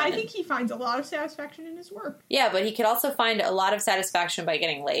happy? I think he finds a lot of satisfaction in his work. Yeah, but he could also find a lot of satisfaction by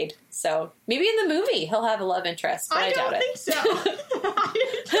getting laid. So, maybe in the movie he'll have a love interest, but I doubt it. I don't think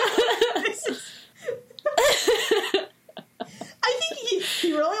so. I think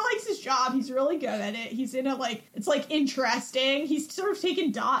he really likes his job. He's really good at it. He's in a, like, it's, like, interesting. He's sort of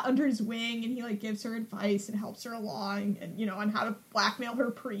taken Dot under his wing, and he, like, gives her advice and helps her along, and, you know, on how to blackmail her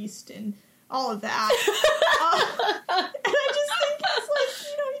priest and all of that. And I just think it's, like,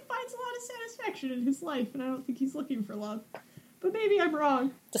 you know, he finds a lot of satisfaction in his life, and I don't think he's looking for love. But maybe I'm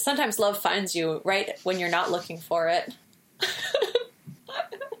wrong. Sometimes love finds you right when you're not looking for it.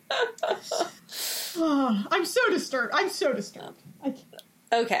 Oh, I'm so disturbed.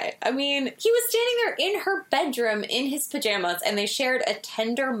 Okay, I mean, he was standing there in her bedroom in his pajamas, and they shared a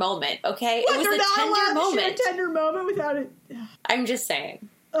tender moment, okay? What, it was a tender moment. To share a tender moment without it? I'm just saying.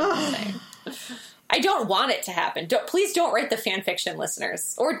 I don't want it to happen. Please don't write the fanfiction,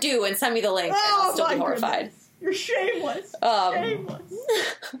 listeners. Or do, and send me the link, and I'll still be horrified. Goodness. You're shameless. Shameless.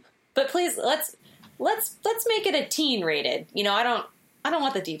 But please, let's make it a teen rated. You know, I don't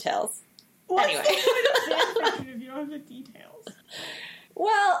want the details. Anyway. What's the point of fanfiction if you don't have the details?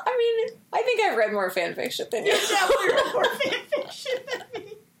 Well, I mean, I think I've read more fanfiction than you. You definitely read more fanfiction than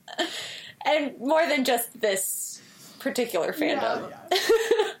me. And more than just this particular fandom.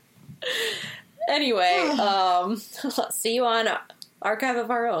 Yeah. Anyway, see you on Archive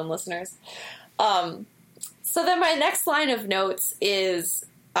of Our Own, listeners. So then my next line of notes is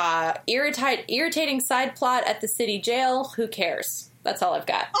irritating side plot at the city jail. Who cares? That's all I've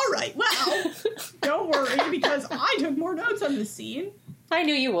got. All right, well, don't worry, because I took more notes on this scene. I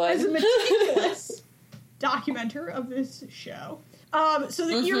knew you would. As a meticulous documenter of this show. So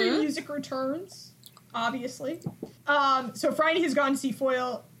the eerie music returns, obviously. So Friday has gone to see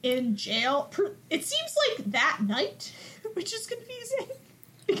Foyle in jail. It seems like that night, which is confusing.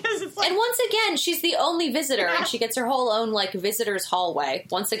 Because it's like... And once again, she's the only visitor, and she gets her whole own, like, visitor's hallway,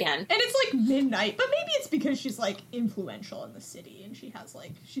 once again. And it's, like, midnight, but maybe it's because she's, like, influential in the city, and she has,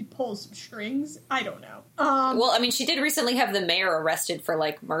 like, she pulls some strings. I don't know. Well, I mean, she did recently have the mayor arrested for,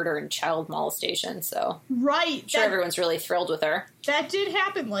 like, murder and child molestation, so... Right. I'm sure everyone's really thrilled with her. That did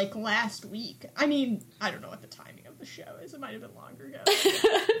happen, like, last week. I mean, I don't know what the timing of the show is. It might have been longer ago.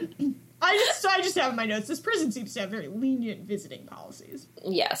 I just have in my notes, this prison seems to have very lenient visiting policies.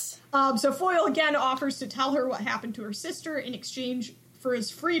 Yes. So Foyle again offers to tell her what happened to her sister in exchange for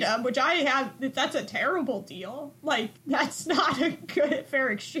his freedom, which that's a terrible deal. Like, that's not a good, fair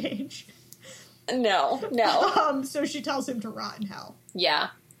exchange. No. So she tells him to rot in hell. Yeah.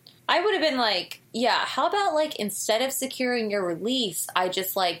 I would have been like, yeah, how about, like, instead of securing your release, I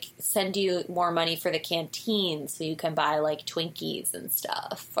just, like, send you more money for the canteen so you can buy, like, Twinkies and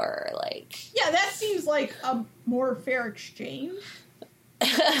stuff, or, like... Yeah, that seems like a more fair exchange.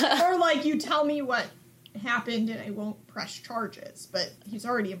 Or, like, you tell me what happened and I won't press charges, but he's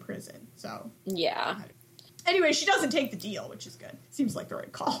already in prison, so... Yeah. Anyway, she doesn't take the deal, which is good. Seems like the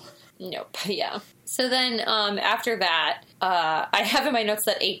right call. Nope, yeah. So then, after that, I have in my notes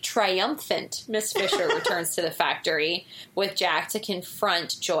that a triumphant Miss Fisher returns to the factory with Jack to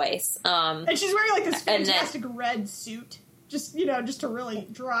confront Joyce. And she's wearing, like, this fantastic red suit. Just to really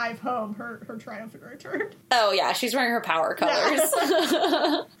drive home her triumphant return. Oh, yeah, she's wearing her power colors.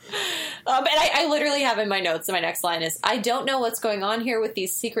 Yeah. And I literally have in my notes, and my next line is, I don't know what's going on here with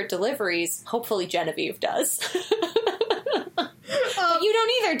these secret deliveries. Hopefully Genevieve does. You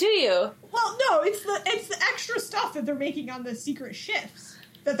don't either, do you? Well, no, it's the extra stuff that they're making on the secret shifts.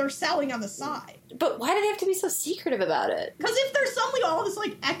 that they're selling on the side. But why do they have to be so secretive about it? Because if there's suddenly all this,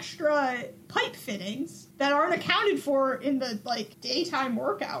 like, extra pipe fittings that aren't accounted for in the, like, daytime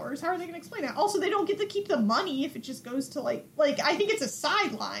work hours, how are they going to explain that? Also, they don't get to keep the money if it just goes to, like, I think it's a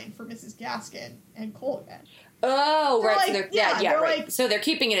sideline for Mrs. Gaskin and Colgan. Oh, right. Like, so they're they're right. like- So they're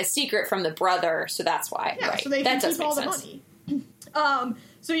keeping it a secret from the brother, so that's why. Yeah, right. so they that can does keep all make the sense. money.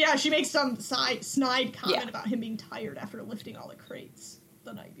 So yeah, she makes some snide comment Yeah. about him being tired after lifting all the crates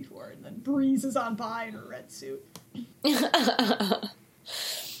the night before, and then breezes on by in her red suit.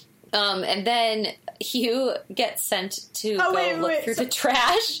 And then Hugh gets sent to look through the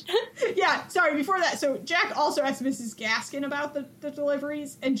trash. Yeah, sorry, before that, so Jack also asks Mrs. Gaskin about the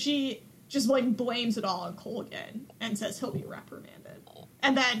deliveries, and she just, like, blames it all on Colgan and says he'll be reprimanded.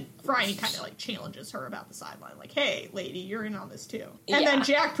 And then Phryne kind of, like, challenges her about the sideline, like, hey, lady, you're in on this too. And then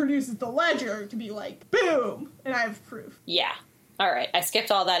Jack produces the ledger to be like, boom, and I have proof. Yeah. All right. I skipped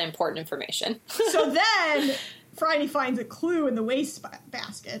all that important information. So then Phryne finds a clue in the waste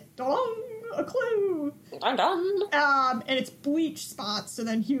basket. Dong! A clue! I'm done. And it's bleach spots, so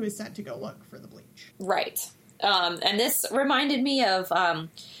then Hugh is sent to go look for the bleach. Right. And this reminded me of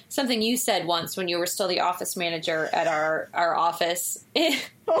something you said once when you were still the office manager at our office.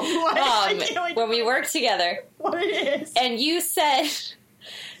 Oh, what? I can't wait when we worked together. what it is. And you said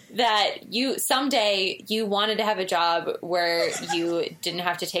that someday you wanted to have a job where you didn't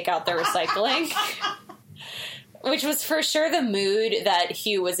have to take out the recycling. Which was for sure the mood that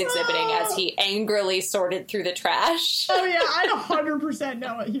Hugh was exhibiting as he angrily sorted through the trash. Oh, yeah, I 100%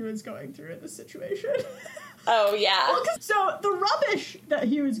 know what he was going through in this situation. Oh, yeah. Well, so the rubbish that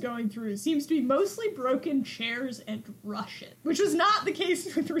he was going through seems to be mostly broken chairs and Russian, which was not the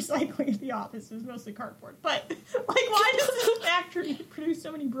case with recycling at the office. It was mostly cardboard. But, like, why does this factory produce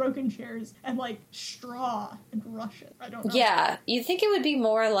so many broken chairs and, like, straw and Russian? I don't know. Yeah, you'd think it would be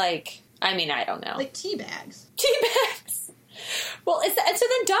more like, I mean, I don't know. Like tea bags. Tea bags. Well, and so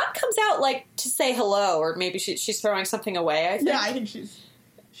then Dot comes out, like, to say hello, or maybe she's throwing something away, I think. Yeah, I think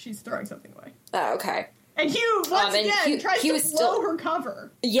she's throwing something away. Oh, okay. And Hugh, once again, tries to blow her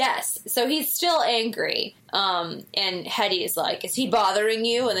cover. Yes, so he's still angry. And Hetty is like, is he bothering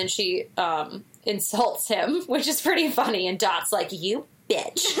you? And then she insults him, which is pretty funny. And Dot's like, you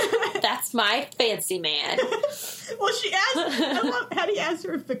bitch. That's my fancy man. Well, she asked, I love Hetty asked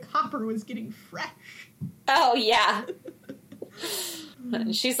her if the copper was getting fresh. Oh, yeah.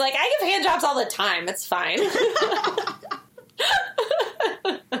 And she's like, I give hand jobs all the time. It's fine.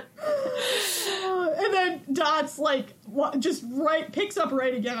 And then Dot's like, picks up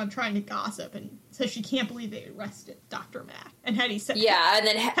right again on trying to gossip and says she can't believe they arrested Dr. Mack. And Hetty said, yeah, and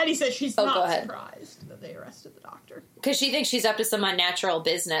then Hetty says she's not surprised that they arrested the doctor. Because she thinks she's up to some unnatural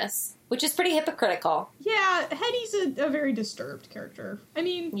business, which is pretty hypocritical. Yeah, Hetty's a very disturbed character. I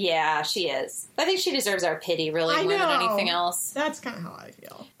mean... Yeah, she is. I think she deserves our pity, really, more than anything else. That's kind of how I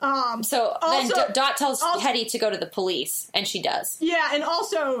feel. So also, then Dot tells Hetty to go to the police, and she does. Yeah, and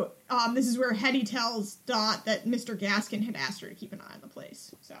also, this is where Hetty tells Dot that Mr. Gaskin had asked her to keep an eye on the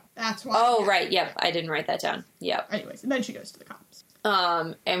place. So, that's why... Oh, right, yep. I didn't write that down. Yep. Anyways, and then she goes to the cops.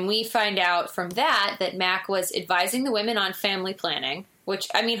 And we find out from that Mac was advising the women on family planning, which,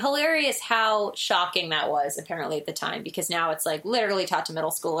 I mean, hilarious how shocking that was, apparently, at the time, because now it's, like, literally taught to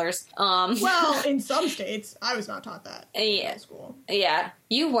middle schoolers. Well, in some states, I was not taught that in middle school. Yeah.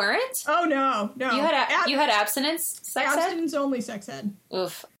 You weren't? Oh, no. You had abstinence sex ed? Abstinence-only sex ed.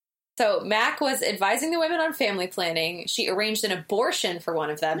 Oof. So Mac was advising the women on family planning. She arranged an abortion for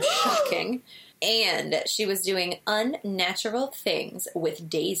one of them. Shocking. And she was doing unnatural things with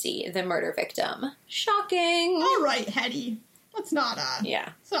Daisy, the murder victim. Shocking. All right, Hetty. Let's not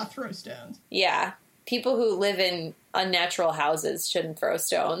throw stones. Yeah. People who live in unnatural houses shouldn't throw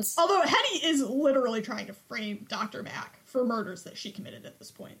stones. Although Hetty is literally trying to frame Dr. Mack for murders that she committed at this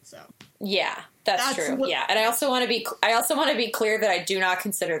point, so. Yeah, that's true. Yeah. And I also want to be clear that I do not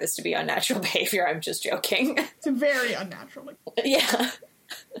consider this to be unnatural behavior. I'm just joking. It's very unnatural. Yeah.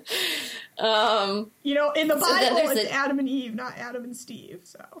 You know, in the Bible, it's Adam and Eve, not Adam and Steve,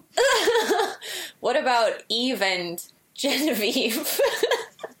 so. What about Eve and Genevieve?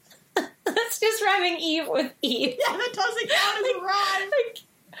 That's just rhyming Eve with Eve. Yeah, that doesn't count as a rhyme.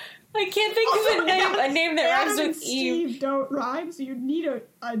 I can't think of a name that Adam rhymes and with Eve. Steve don't rhyme, so you need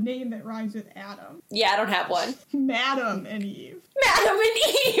a name that rhymes with Adam. Yeah, I don't have one. Madam and Eve. Madam and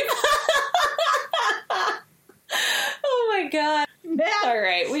Eve! Oh my god.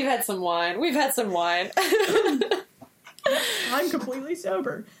 Alright, we've had some wine. I'm completely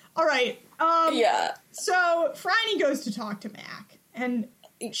sober. Alright, yeah. So, Phryne goes to talk to Mac, and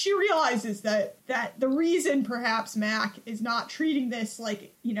she realizes that the reason perhaps Mac is not treating this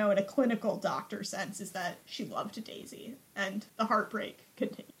like, in a clinical doctor sense is that she loved Daisy, and the heartbreak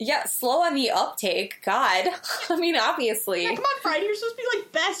continues. Yeah, slow on the uptake. God. I mean, obviously. Yeah, come on, Friday, you're supposed to be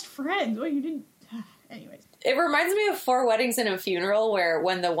like best friends. Well, you didn't. Anyways. It reminds me of Four Weddings and a Funeral, where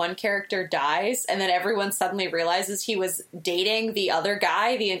when the one character dies and then everyone suddenly realizes he was dating the other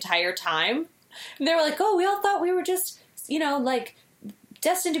guy the entire time. And they were like, oh, we all thought we were just,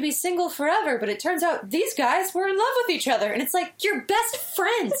 destined to be single forever, but it turns out these guys were in love with each other. And it's like, you're best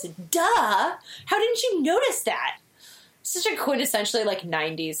friends. Duh. How didn't you notice that? Such a quintessentially,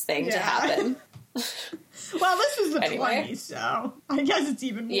 90s thing to happen. Well, this was the 20s, so I guess it's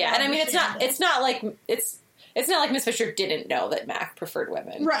even more. Yeah, and I mean, it's not like Miss Fisher didn't know that Mac preferred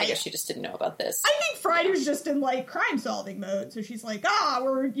women. Right. I guess she just didn't know about this. I think Frider's just in, crime-solving mode, so she's like,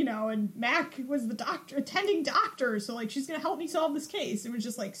 we're, and Mac was the attending doctor, so, she's gonna help me solve this case. It was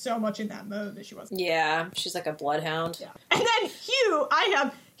just, so much in that mode that she wasn't. Yeah, she's like a bloodhound. Yeah. And then Hugh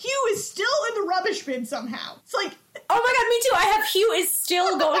is still in the rubbish bin somehow. It's like... Oh my god, me too! I have Hugh is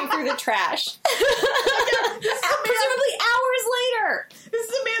still going through the trash. Presumably hours later! This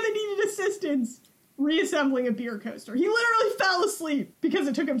is a man that needed assistance reassembling a beer coaster. He literally fell asleep because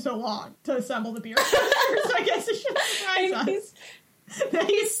it took him so long to assemble the beer coaster. So I guess it should surprise us.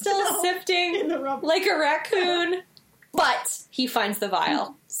 He's still sifting in the rubbish. like a raccoon. But he finds the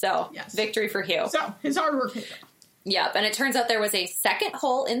vial. So, yes. Victory for Hugh. So, his hard work paid off. Yep, and it turns out there was a second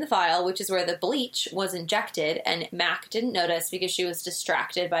hole in the vial, which is where the bleach was injected, and Mac didn't notice because she was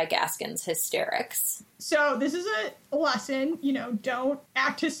distracted by Gaskin's hysterics. So this is a lesson, don't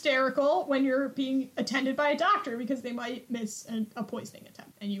act hysterical when you're being attended by a doctor because they might miss a poisoning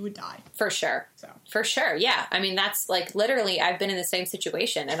attempt and you would die. For sure. For sure, yeah. I mean, that's literally, I've been in the same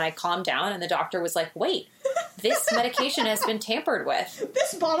situation and I calmed down and the doctor was like, wait, this medication has been tampered with.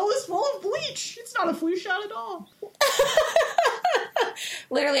 This bottle is full of bleach. It's not a flu shot at all.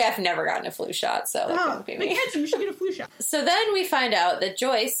 Literally, I've never gotten a flu shot, so that couldn't be me. You should get a flu shot. So then we find out that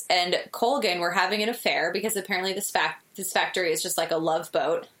Joyce and Colgan were having an affair because apparently this factory is just like a love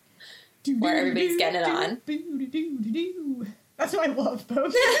boat where everybody's getting it on. That's why I love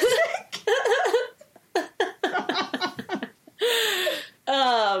boat music.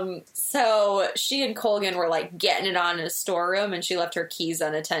 So she and Colgan were getting it on in a storeroom, and she left her keys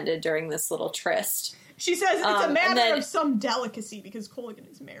unattended during this little tryst. She says it's a matter of some delicacy because Colgan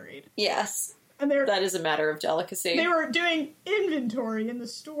is married. Yes. And that is a matter of delicacy. They were doing inventory in the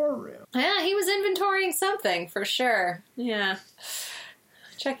storeroom. Yeah, he was inventorying something, for sure. Yeah.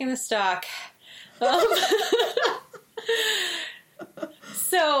 Checking the stock.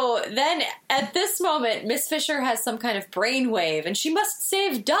 So then, at this moment, Miss Fisher has some kind of brainwave, and she must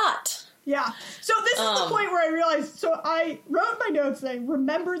save Dot. Yeah. So this is the point where I realized, so I wrote my notes and I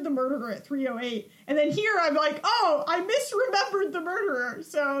remembered the murderer at 3:08, and then here I'm like, oh, I misremembered the murderer,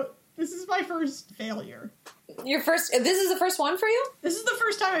 so this is my first failure. This is the first one for you? This is the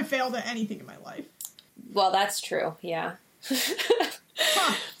first time I failed at anything in my life. Well, that's true, yeah.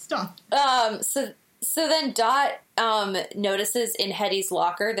 Stuff. So then Dot notices in Hetty's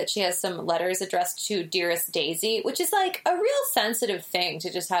locker that she has some letters addressed to Dearest Daisy, which is a real sensitive thing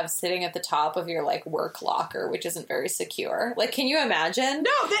to just have sitting at the top of your work locker, which isn't very secure. Can you imagine?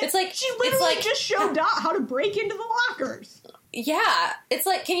 No, she literally just showed Dot how to break into the lockers. Yeah, it's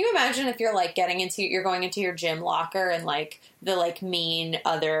can you imagine if you're you're going into your gym locker and the mean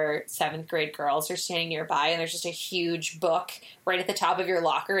other 7th grade girls are standing nearby and there's just a huge book right at the top of your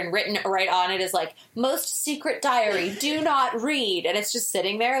locker and written right on it is most secret diary, do not read, and it's just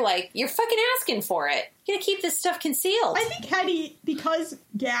sitting there you're fucking asking for it. You gotta keep this stuff concealed. I think Hetty, because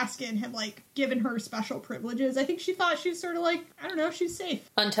Gaskin had given her special privileges, I think she thought she was sort of I don't know, she's safe.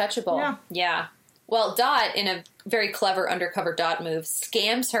 Untouchable. Yeah. Well, Dot, in a very clever undercover Dot move,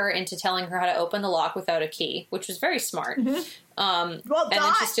 scams her into telling her how to open the lock without a key, which was very smart. Mm-hmm. And Dot then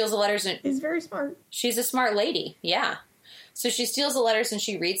she steals the letters. Is very smart. She's a smart lady, yeah. So she steals the letters and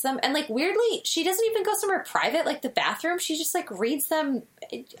she reads them. And, weirdly, she doesn't even go somewhere private, the bathroom. She just, reads them,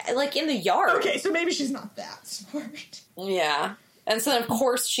 in the yard. Okay, so maybe she's not that smart. Yeah. And so, then, of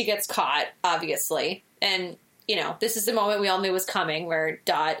course, she gets caught, obviously. And... this is the moment we all knew was coming where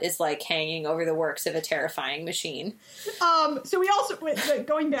Dot is hanging over the works of a terrifying machine. So we also,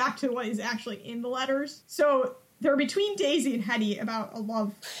 going back to what is actually in the letters. So they're between Daisy and Hetty about a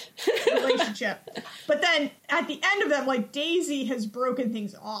love relationship. But then at the end of them, Daisy has broken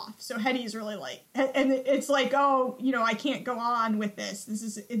things off. So Hetty's really and it's oh, I can't go on with this.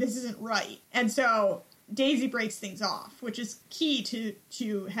 This isn't right. And so Daisy breaks things off, which is key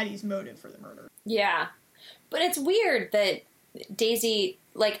to Hetty's motive for the murder. Yeah. But it's weird that Daisy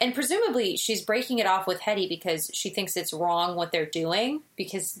like, and presumably she's breaking it off with Hetty because she thinks it's wrong what they're doing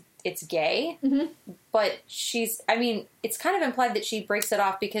because it's gay. Mm-hmm. But it's kind of implied that she breaks it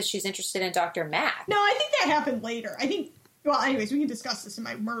off because she's interested in Dr. Mack. No, I think that happened later. I think, well, anyways, we can discuss this in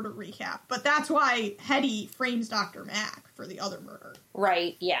my murder recap, but that's why Hetty frames Dr. Mack for the other murder.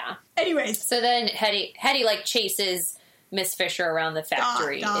 Right, yeah. Anyways. So then Hetty like, chases Miss Fisher around the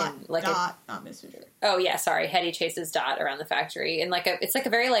factory. Not Miss Fisher. Oh, yeah, sorry. Hetty chases Dot around the factory. And, it's like a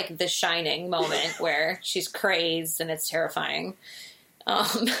very, The Shining moment where she's crazed and it's terrifying.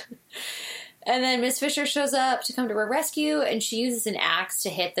 And then Miss Fisher shows up to come to her rescue, and she uses an axe to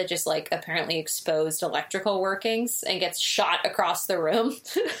hit the just, apparently exposed electrical workings and gets shot across the room. And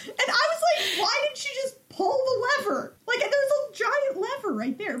I was like, why didn't she just pull the lever? There's a giant lever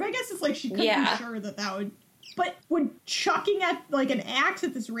right there. But I guess it's she couldn't be sure that would... But would chucking at, an axe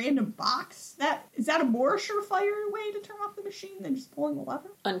at this random box, is that a more surefire way to turn off the machine than just pulling the lever?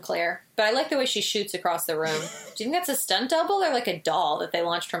 Unclear. But I like the way she shoots across the room. Do you think that's a stunt double or a doll that they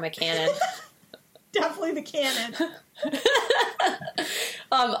launched from a cannon? Definitely the cannon.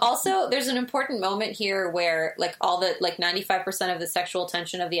 Also, there's an important moment here where, all the, 95% of the sexual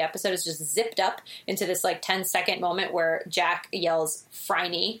tension of the episode is just zipped up into this, 10-second moment where Jack yells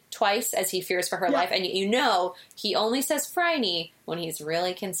Phryne twice as he fears for her life. And he only says Phryne when he's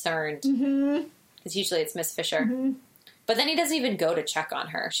really concerned. Mm-hmm. Because usually it's Miss Fisher. Mm-hmm. But then he doesn't even go to check on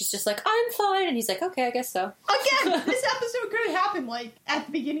her. She's just I'm fine. And he's like, okay, I guess so. Again, this episode could have happened, at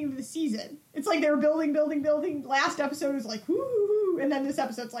the beginning of the season. It's they were building. Last episode was whoo. And then this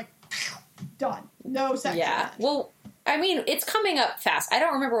episode's done. No sex. Yeah. Well, it's coming up fast. I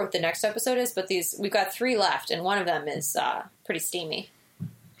don't remember what the next episode is, but we've got 3 left, and one of them is pretty steamy.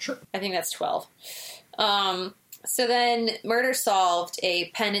 Sure. I think that's 12. So then, murder solved. A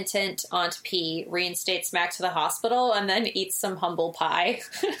penitent Aunt P reinstates Mac to the hospital and then eats some humble pie.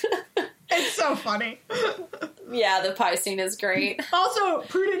 It's so funny. Yeah, the pie scene is great. Also,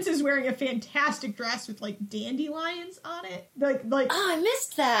 Prudence is wearing a fantastic dress with dandelions on it. Oh, I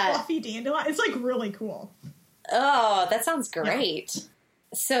missed that. Fluffy dandelions. It's really cool. Oh, that sounds great. Yeah.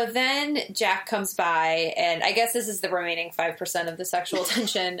 So then Jack comes by, and I guess this is the remaining 5% of the sexual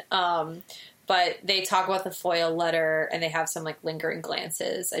tension. But they talk about the foil letter, and they have some, lingering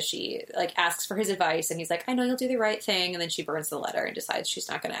glances as she, asks for his advice, and he's like, I know you'll do the right thing, and then she burns the letter and decides she's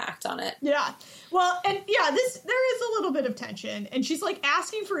not going to act on it. Yeah. Well, and, there is a little bit of tension, and she's,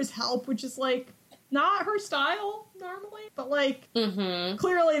 asking for his help, which is, not her style, normally, but, mm-hmm.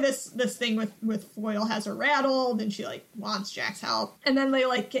 Clearly this thing with foil has her rattled, and she, wants Jack's help, and then they,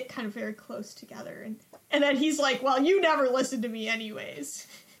 get kind of very close together, and then he's like, well, you never listened to me anyways.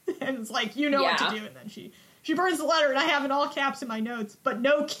 And it's what to do. And then she burns the letter, and I have in all caps in my notes, but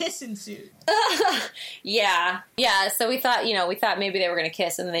no kiss ensued. Yeah. So we thought maybe they were going to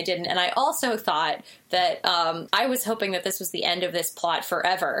kiss, and then they didn't. And I also thought that I was hoping that this was the end of this plot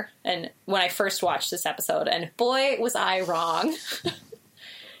forever. And when I first watched this episode, and boy, was I wrong.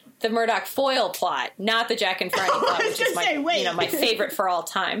 The Murdoch foil plot, not the Jack and Phryne plot, which is my favorite for all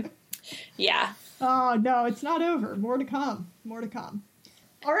time. Yeah. Oh no, it's not over. More to come.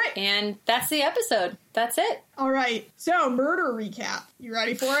 All right. And that's the episode. That's it. All right. So, murder recap. You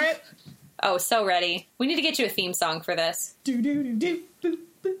ready for it? Oh, so ready. We need to get you a theme song for this. Do.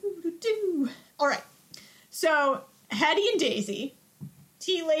 All right. So, Hetty and Daisy,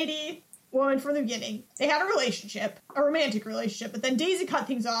 tea lady, woman from the beginning, they had a relationship, a romantic relationship, but then Daisy cut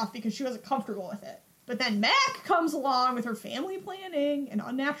things off because she wasn't comfortable with it. But then Mac comes along with her family planning and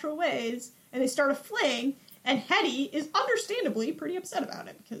unnatural ways, and they start a fling. And Hetty is understandably pretty upset about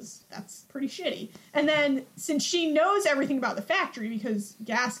it, because that's pretty shitty. And then, since she knows everything about the factory, because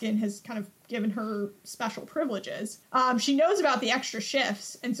Gaskin has kind of given her special privileges, she knows about the extra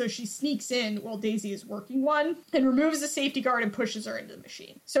shifts, and so she sneaks in while Daisy is working one, and removes the safety guard and pushes her into the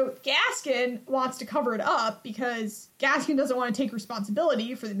machine. So Gaskin wants to cover it up, because Gaskin doesn't want to take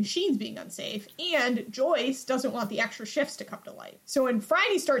responsibility for the machines being unsafe, and Joyce doesn't want the extra shifts to come to light. So when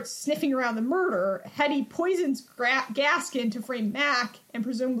Phryne starts sniffing around the murder, Hetty poisons Gaskin to frame Mac and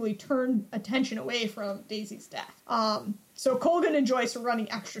presumably turn attention away from Daisy's death. So Colgan and Joyce are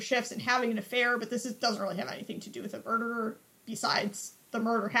running extra shifts and having an affair, but this doesn't really have anything to do with a murder besides the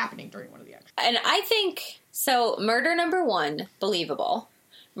murder happening during one of the extras. And I think, so murder number 1, believable.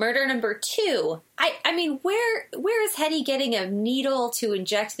 Murder number 2, I mean, where is Hetty getting a needle to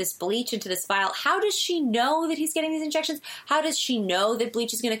inject this bleach into this vial? How does she know that he's getting these injections? How does she know that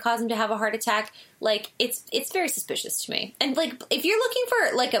bleach is going to cause him to have a heart attack? It's very suspicious to me. And, if you're looking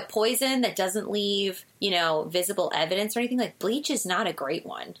for, a poison that doesn't leave, visible evidence or anything, bleach is not a great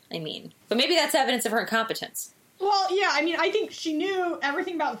one. I mean, but maybe that's evidence of her incompetence. Well, yeah, I mean, I think she knew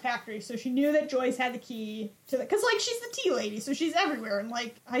everything about the factory, so she knew that Joyce had the key to the... Because, like, she's the tea lady, so she's everywhere, and,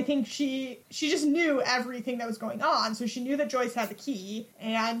 like, I think she just knew everything that was going on, so she knew that Joyce had the key,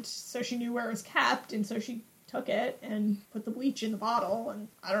 and so she knew where it was kept, and so she took it and put the bleach in the bottle, and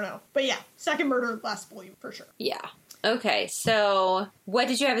I don't know. But yeah, second murder, less believable, for sure. Yeah. Okay, so what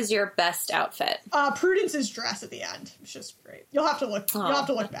did you have as your best outfit? Prudence's dress at the end. It's just great. You'll have to look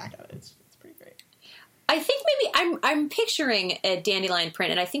back at it. It's pretty great. I think maybe I'm picturing a dandelion print,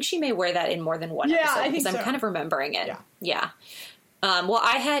 and I think she may wear that in more than one episode. I think so. I'm kind of remembering it. Yeah. Well,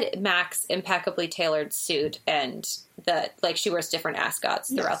 I had Mac's impeccably tailored suit, and she wears different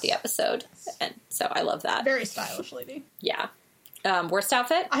ascots throughout the episode, and so I love that. Very stylish lady. Yeah. Worst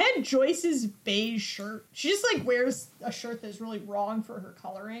outfit? I had Joyce's beige shirt. She just, like, wears a shirt that's really wrong for her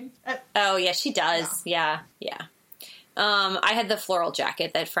coloring. Oh, yeah, she does. Yeah. I had the floral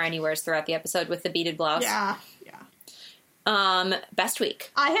jacket that Franny wears throughout the episode with the beaded blouse. Yeah. Best week.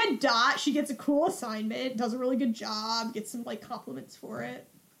 I had Dot. She gets a cool assignment, does a really good job, gets some, like, compliments for it.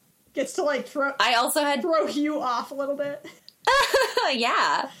 Gets to, like, throw Hugh off a little bit.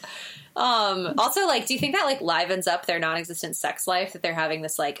 Yeah. Also, like, do you think that, like, livens up their non-existent sex life, that they're having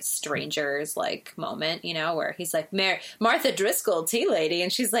this, like, strangers, like, moment, you know, where he's like, Martha Driscoll, tea lady,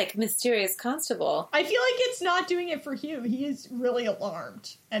 and she's like, mysterious constable. I feel like it's not doing it for Hugh. He is really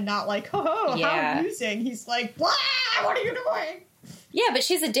alarmed and not like, how amusing. He's like, blah, what are you doing? Yeah, but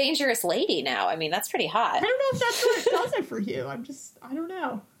she's a dangerous lady now. I mean, that's pretty hot. I don't know if that's what does it for Hugh. I don't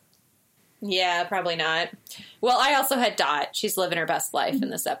know. Yeah, probably not. Well, I also had Dot. She's living her best life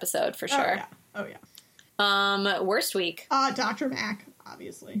in this episode, for sure. Oh, yeah. Worst week. Dr. Mac,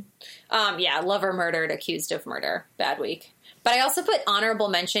 obviously. Yeah, lover murdered, accused of murder. Bad week. But I also put honorable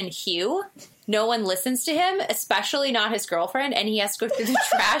mention Hugh. No one listens to him, especially not his girlfriend, and he has to go through the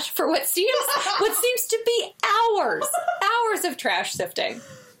trash for what seems to be hours of trash sifting.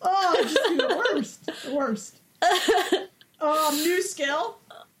 Oh, just the worst. New skill.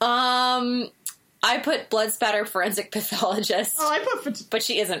 I put blood spatter forensic pathologist. Oh, I put but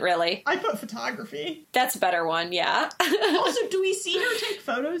she isn't really. I put photography. That's a better one, yeah. Also, do we see her take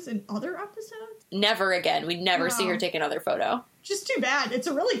photos in other episodes? Never again. We never see her take another photo. Just too bad. It's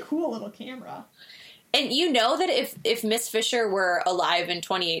a really cool little camera. And you know that if Miss Fisher were alive in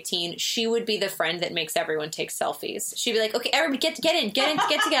 2018, she would be the friend that makes everyone take selfies. She'd be like, okay, everybody get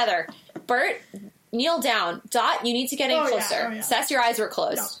together. Bert, kneel down. Dot, you need to get in closer. Yeah. Sess, your eyes were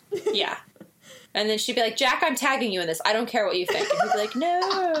closed. No. Yeah. And then she'd be like, Jack, I'm tagging you in this. I don't care what you think. And he'd be like,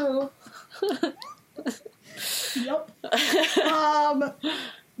 no. Yep.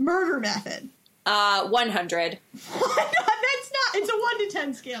 Murder method. 100. That's not. It's a 1 to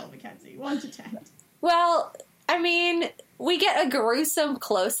 10 scale, Mackenzie. 1 to 10. Well, I mean, we get a gruesome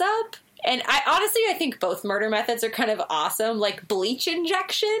close-up. And I think both murder methods are kind of awesome. Like bleach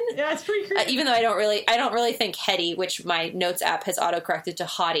injection. Yeah, it's pretty creepy. Even though I don't really think Hetty, which my notes app has autocorrected to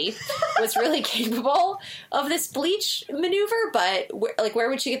Hottie, was really capable of this bleach maneuver. But where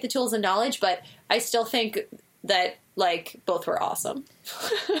would she get the tools and knowledge? But I still think that both were awesome.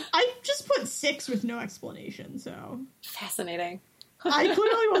 I just put 6 with no explanation. So fascinating. I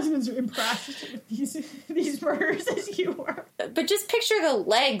clearly wasn't as impressed with these murders as you were. But just picture the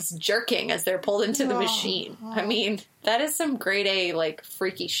legs jerking as they're pulled into the machine. I mean, that is some grade A,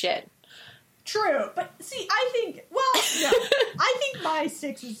 freaky shit. True. But see, I think my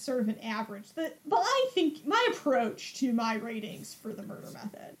 6 is sort of an average. But I think my approach to my ratings for the murder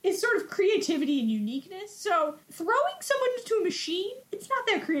method is sort of creativity and uniqueness. So throwing someone into a machine, it's not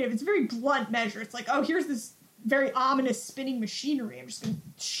that creative. It's a very blunt measure. It's like, oh, here's this very ominous spinning machinery. I'm just going to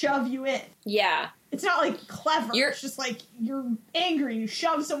shove you in. Yeah. It's not, clever. It's just, you're angry and you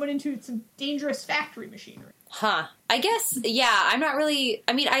shove someone into some dangerous factory machinery. Huh. I guess, yeah, I'm not really...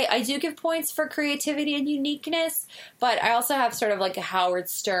 I mean, I do give points for creativity and uniqueness, but I also have sort of a Howard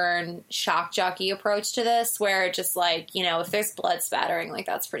Stern shock jockey approach to this, where just, if there's blood spattering,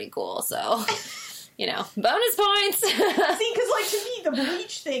 that's pretty cool, so... bonus points. See, because, to me, the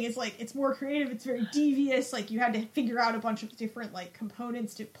bleach thing is, it's more creative. It's very devious. You had to figure out a bunch of different,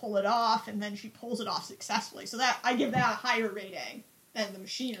 components to pull it off, and then she pulls it off successfully. So that I give that a higher rating than the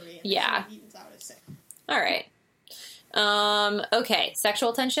machinery. And yeah. It evens out at 6. All right. Okay.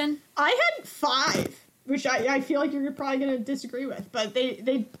 Sexual tension? I had 5, which I feel like you're probably going to disagree with. But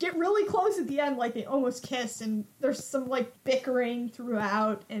they get really close at the end. They almost kiss, and there's some, bickering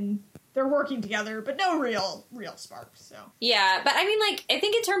throughout, and... They're working together, but no real sparks, so. Yeah, but I mean, I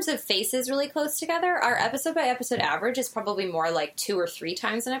think in terms of faces really close together, our episode-by-episode average is probably more 2 or 3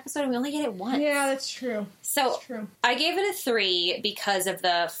 times an episode, and we only get it once. Yeah, that's true. So, that's true. I gave it a 3 because of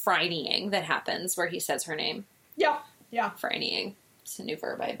the Frannying that happens, where he says her name. Yeah. Frannying. It's a new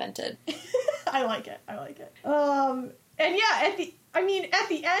verb I invented. I like it. And yeah, at the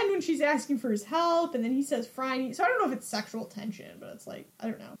end when she's asking for his help, and then he says Franny. So I don't know if it's sexual tension, but it's like, I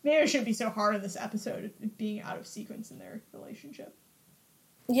don't know. Maybe it shouldn't be so hard in this episode, it being out of sequence in their relationship.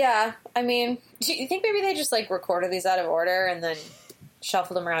 Yeah, I mean, do you think maybe they just, like, recorded these out of order and then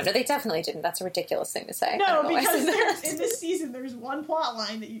shuffled them around? No, they definitely didn't. That's a ridiculous thing to say. No, because in this season, there's one plot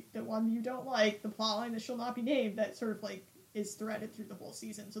line the one you don't like, the plot line that shall not be named, that sort of, like, is threaded through the whole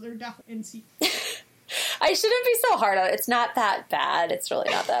season. So they're definitely in sequence. I shouldn't be so hard on it. It's not that bad. It's really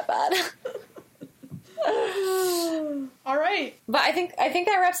not that bad. All right. But I think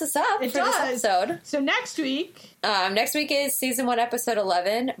that wraps us up for this episode. So next week... next week is season 1, episode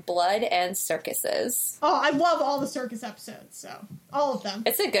 11, Blood and Circuses. Oh, I love all the circus episodes, so all of them.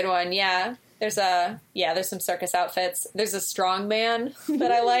 It's a good one, yeah. There's some circus outfits. There's a strong man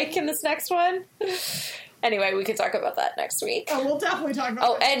that I like in this next one. Anyway, we could talk about that next week. Oh, we'll definitely talk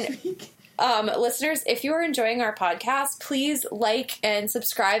about that next week. Listeners, if you are enjoying our podcast, please like and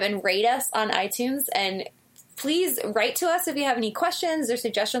subscribe and rate us on iTunes, and please write to us if you have any questions or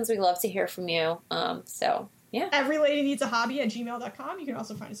suggestions. We'd love to hear from you. Yeah. everyladyneedshobby@gmail.com. You can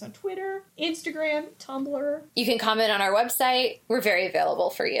also find us on Twitter, Instagram, Tumblr. You can comment on our website. We're very available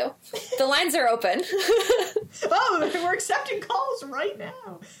for you. The lines are open. Oh, we're accepting calls right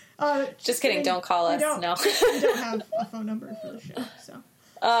now. Just kidding. Don't call us. No. We don't have a phone number for the show, so.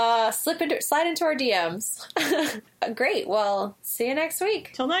 Slide into our DMs. Great. Well, see you next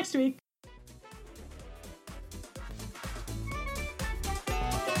week. Till next week.